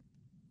here.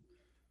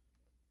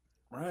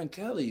 Brian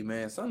Kelly,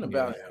 man, something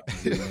about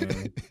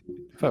him.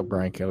 Fuck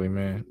Brian Kelly,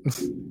 man.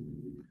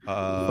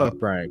 Fuck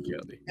Brian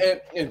Kelly.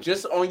 And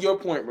just on your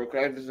point, real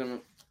quick,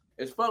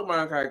 it's fuck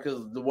Brian Kelly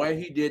because the way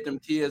he did them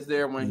kids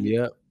there when he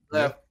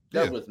left,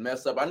 that was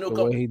messed up. I know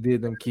the way he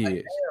did them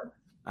kids.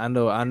 I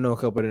know a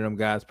couple of them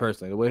guys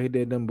personally. The way he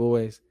did them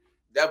boys,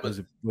 that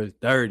was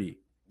dirty.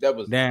 That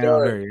was damn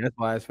dirty. That's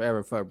why it's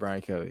forever fuck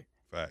Brian Kelly.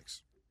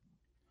 Facts.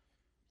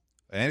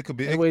 And it could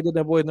be the way he did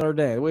that boy Notre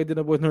Dame. The way he did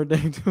that boy Notre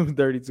Dame too,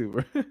 dirty too,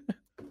 bro.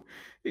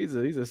 He's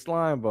a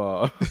slime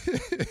ball.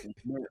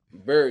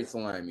 Very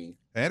slimy.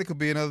 And it could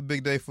be another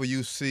big day for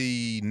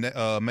UC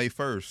May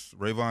 1st.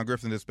 Rayvon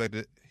Griffin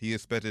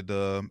expected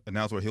to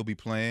announce where he'll be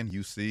playing.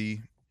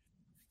 UC,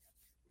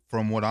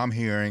 from what I'm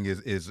hearing,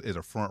 is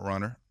a front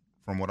runner.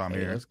 From what I'm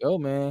hearing. Let's go,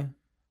 man.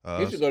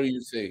 He should go to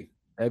UC.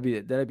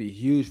 That'd be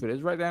huge for this.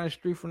 It's right down the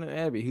street from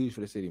that'd be huge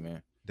for the city,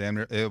 man. Damn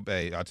near.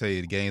 Hey, I'll tell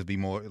you, the games be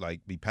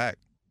packed.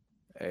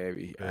 It'd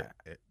be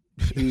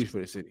huge for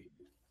the city.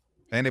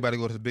 And they about to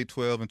go to the Big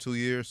 12 in 2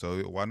 years,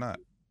 so why not?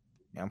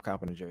 Yeah, I'm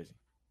copping the jersey.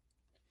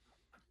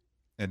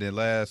 And then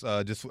last,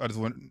 I just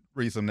want to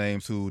read some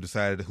names who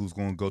decided who's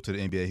going to go to the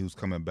NBA, who's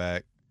coming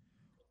back.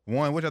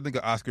 One, which I think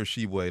of Oscar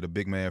Tshiebwe, the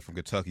big man from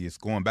Kentucky, is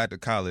going back to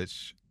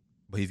college,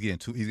 but he's got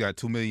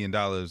 $2 million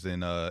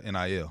in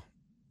NIL.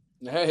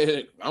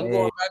 Hey, I'm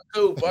going back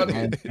too, buddy.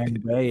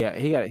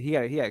 He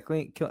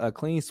got a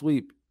clean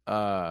sweep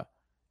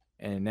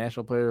and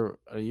National Player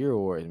of the Year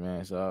awards,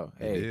 man. So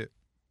hey,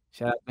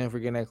 shout out to him for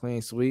getting that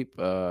clean sweep.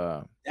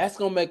 That's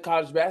gonna make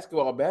college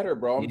basketball better,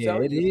 bro. I'm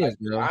telling you, is,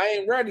 bro. I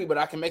ain't ready, but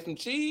I can make some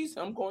cheese.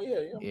 I'm going,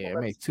 yeah.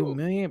 Make $2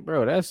 million,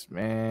 bro. That's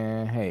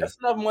hey, that's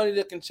enough money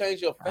that can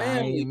change your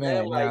family,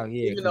 man. Like,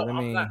 even though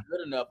I'm not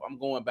good enough, I'm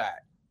going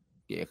back.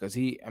 Yeah, because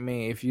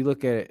if you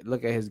look at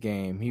his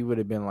game, he would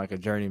have been like a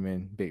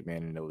journeyman big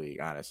man in the league,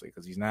 honestly,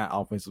 because he's not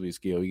offensively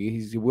skilled.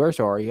 He works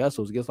hard, he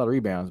hustles, he gets a lot of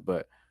rebounds,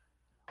 but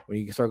when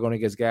you start going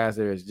against guys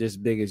that are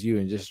just big as you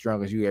and just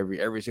strong as you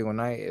every single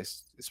night,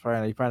 it's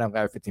probably you probably not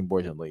got 15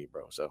 boards in the league,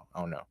 bro. So I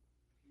don't know,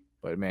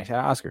 but man,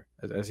 shout out Oscar,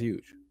 that's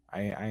huge.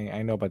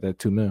 I know about that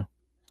 $2 million.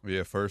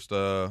 Yeah, first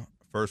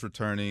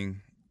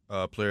returning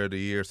player of the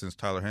year since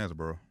Tyler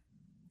Hansborough.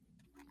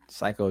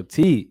 Psycho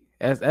T.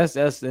 That's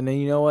and then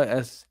you know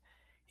what?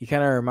 He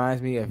kind of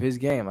reminds me of his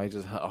game, like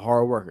just a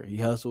hard worker. He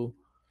hustled,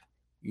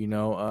 you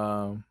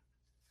know.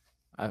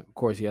 Of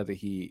course, I don't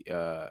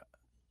know.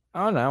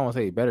 I don't want to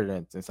say he's better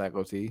than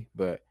Psycho T,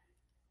 but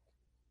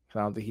I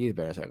don't think he's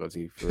better than Psycho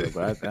T for real.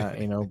 But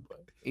you know,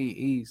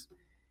 he's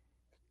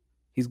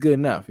good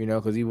enough, you know,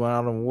 because he won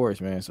out on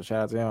awards, man. So shout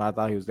out to him. I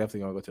thought he was definitely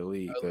gonna go to the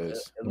league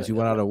because once he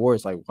won out on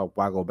awards, like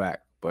why go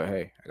back? But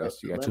hey, I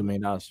guess you got $2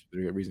 million.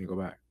 There's a reason to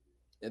go back.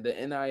 And the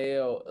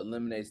NIL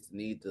eliminates the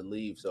need to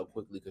leave so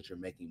quickly because you're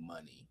making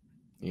money.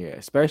 Yeah,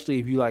 especially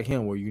if you like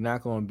him, where you're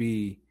not going to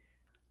be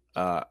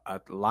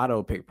a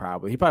lotto pick.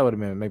 Probably he probably would have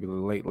been maybe a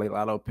late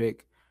lotto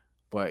pick.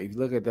 But if you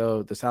look at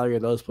the salary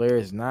of those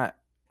players, I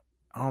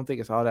don't think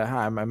it's all that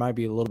high. It might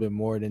be a little bit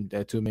more than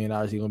that $2 million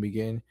he's going to be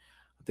getting.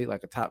 I think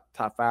like a top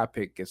 5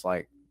 pick gets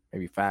like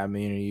maybe $5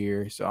 million a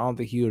year. So I don't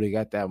think he would have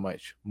got that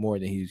much more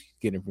than he's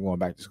getting from going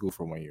back to school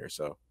for 1 year.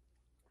 So.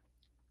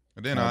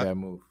 And then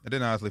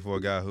honestly, for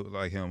a guy who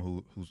like him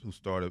who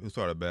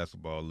started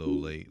basketball a little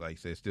late, like I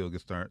said, still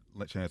gets a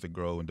chance to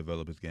grow and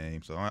develop his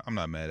game. So I'm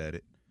not mad at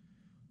it.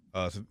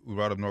 So we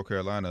brought up North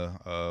Carolina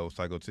with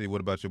Psycho T. What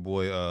about your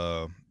boy?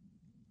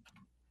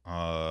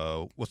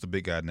 What's the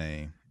big guy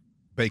name?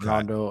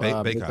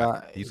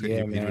 Baycott. He's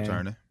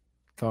returning.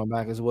 Coming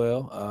back as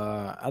well.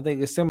 I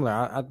think it's similar.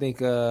 I think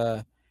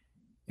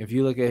if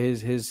you look at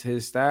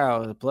his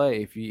style to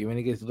play, when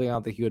he gets to the league, I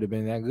don't think he would have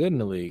been that good in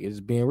the league.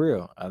 It's being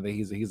real. I think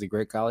he's a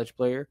great college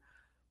player.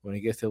 When he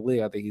gets to the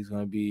league, I think he's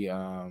going to be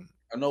a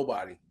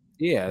nobody.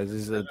 Yeah,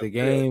 the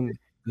game.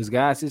 These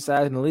guys his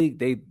size in the league,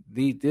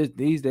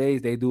 these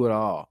days they do it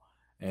all,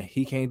 and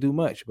he can't do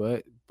much,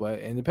 but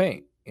in the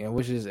paint,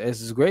 which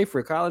is great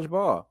for college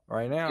ball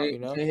right now. You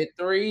know, can hit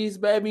threes,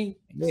 baby.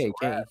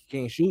 Yeah,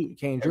 can't shoot,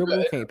 can't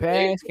dribble, can't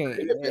pass, can't.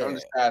 Be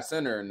undersized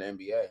center in the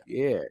NBA.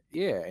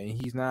 Yeah, and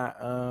he's not.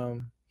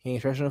 He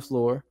ain't stretching the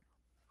floor,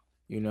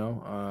 you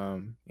know.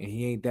 And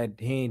he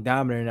ain't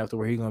dominant enough to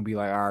where he's gonna be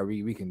like, all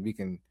right, we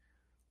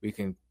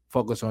can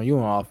focus on you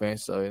on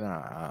offense. So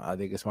I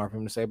think it's smart for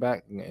him to stay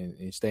back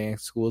and stay in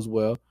school as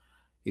well.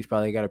 He's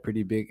probably got a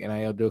pretty big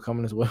NIL deal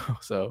coming as well.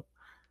 So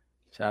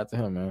shout out to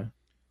him, man.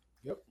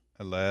 Yep.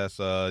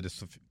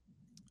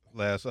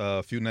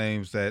 Few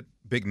names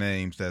big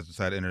names that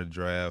decided to enter the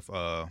draft.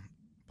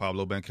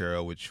 Pablo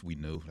Banchero, which we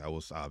knew that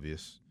was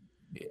obvious.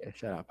 Yeah,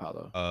 shout out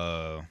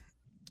Pablo.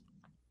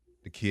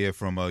 the kid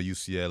from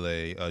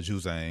UCLA,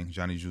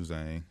 Johnny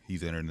Juzang,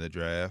 he's entered in the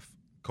draft.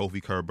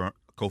 Kofi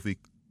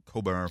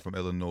Coburn from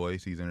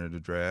Illinois, he's entered the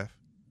draft.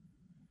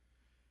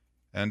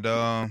 And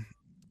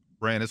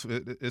Rand,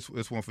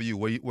 it's one for you.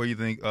 Where you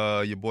think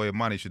your boy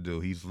Amani should do?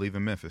 He's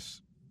leaving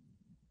Memphis.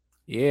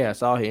 Yeah, I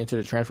saw he entered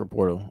the transfer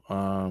portal.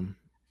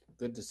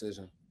 Good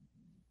decision.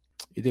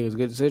 You think it was a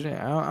good decision?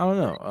 I don't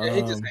know.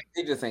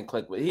 He just ain't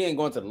click with. He ain't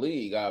going to the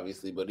league,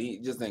 obviously, but he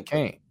just ain't.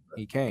 Click.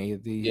 He can't.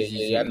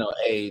 I know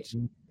age.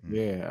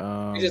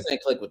 Yeah. He just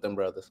ain't click with them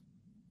brothers.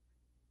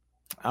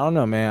 I don't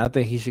know, man. I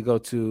think he should go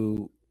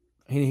to.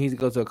 He needs to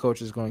go to a coach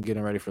that's going to get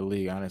him ready for the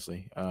league.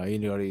 Honestly, he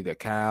need to go to either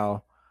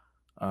Cal.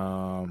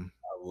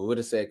 We would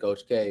have said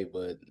Coach K,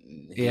 but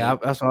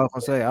that's what I was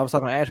gonna say. I was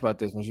talking to Ash about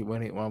this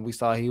when we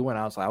saw he went.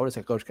 I was like, I would have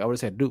said Coach K. I would have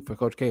said Duke for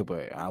Coach K,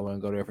 but I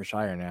wouldn't go there for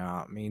Shire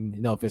now. I mean,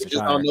 no offense to Shire.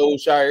 You just don't know who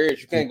Shire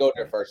is. You can't go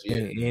there first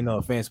year. Ain't no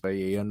offense, but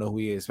yeah, you don't know who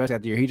he is. Especially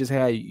after the year he just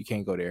had, you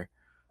can't go there.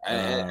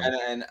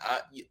 And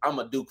I'm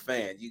a Duke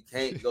fan. You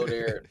can't go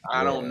there.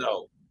 I don't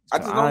know. I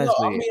just honestly,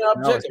 don't know. I mean,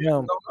 objectively, I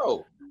don't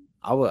know.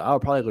 I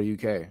would probably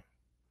go UK.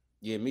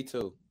 Yeah, me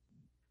too.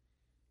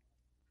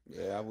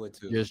 Yeah, I would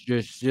too.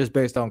 Just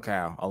based on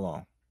Cal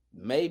alone.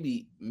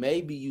 Maybe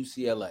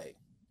UCLA.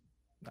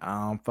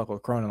 I don't fuck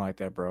with Cronin like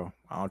that, bro.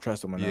 I don't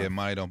trust him enough. Yeah,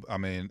 Monty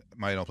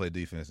don't play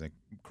defense, and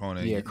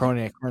Cronin. Yeah,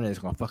 Cronin is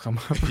gonna fuck him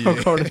up.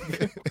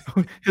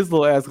 Yeah. His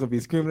little ass gonna be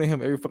screaming at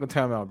him every fucking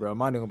time out, bro.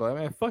 Monty gonna be like,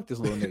 man, fuck this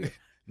little nigga.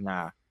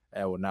 Nah,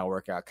 that would not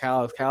work out.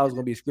 Kyle's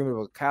gonna be screaming,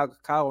 but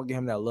Kyle will give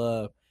him that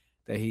love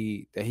that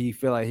he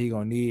feel like he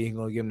gonna need. He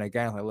gonna give him that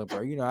game. Like, look,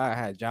 bro, I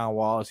had John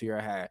Walls here.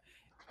 I had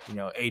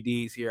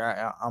AD's here.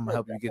 I'm gonna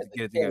help you get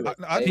it together.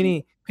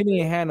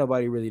 Penny ain't had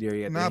nobody really there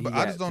yet. Nah, but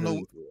I just don't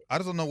know. I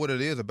just don't know what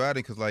it is about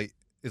it,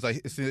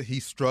 because he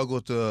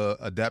struggled to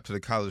adapt to the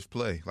college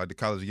play, like the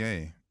college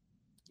game.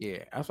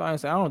 Yeah, that's why I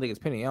say I don't think it's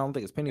Penny. I don't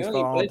think it's Penny's fault.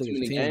 I don't think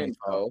it's teammates'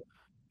 fault.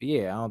 But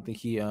yeah, I don't think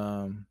he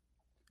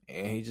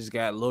he just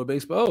got a little bit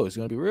exposed.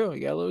 Gonna be real, he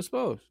got a little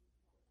exposed.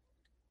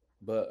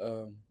 But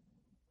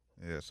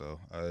yeah, so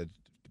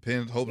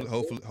depends.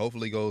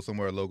 Hopefully goes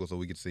somewhere local so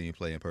we can see him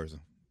play in person.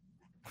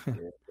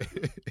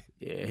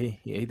 Yeah,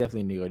 he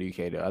definitely need to go to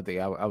UK though. I think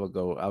I would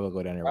go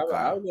down there with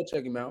Kyle. I would go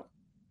check him out.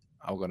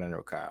 I would go down there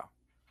with Kyle.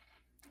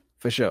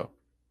 For sure.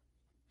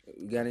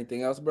 You got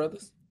anything else,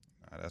 brothers?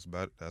 That's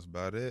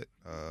about it.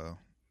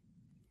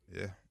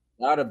 Yeah.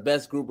 Y'all the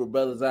best group of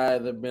brothers I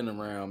ever been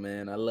around,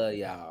 man. I love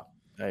y'all.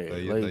 Hey,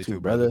 love you too,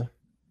 brother.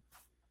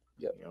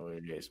 Yep. You know what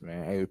it is,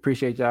 man. Hey, we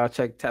appreciate y'all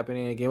tapping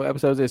in again. What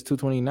episode is this?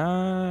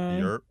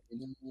 229. Yep.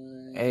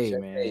 Hey,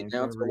 man. Hey,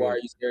 down to the wire.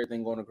 You see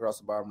everything going across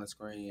the bottom of the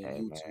screen. Hey,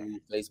 YouTube,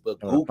 man. Facebook,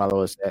 Google.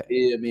 Follow us at.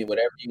 Yeah, I mean,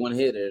 whatever you want to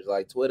hit. There's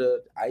like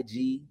Twitter,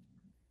 IG,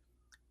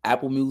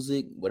 Apple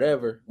Music,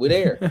 whatever. We're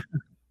there.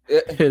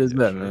 Hit us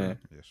up, man.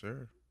 Yes,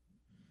 sir.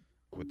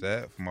 With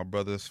that, for my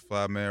brothers,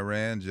 5-Man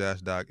Rand, Josh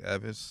Doc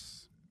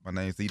Evans, my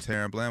name's D.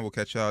 Taryn Bland. We'll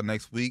catch y'all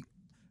next week.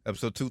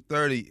 Episode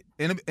 230,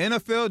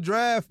 NFL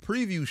Draft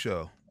Preview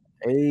Show.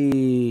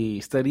 Hey,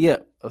 study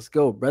up. Let's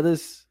go,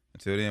 brothers.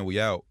 Until then,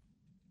 we out.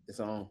 It's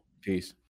on. Peace.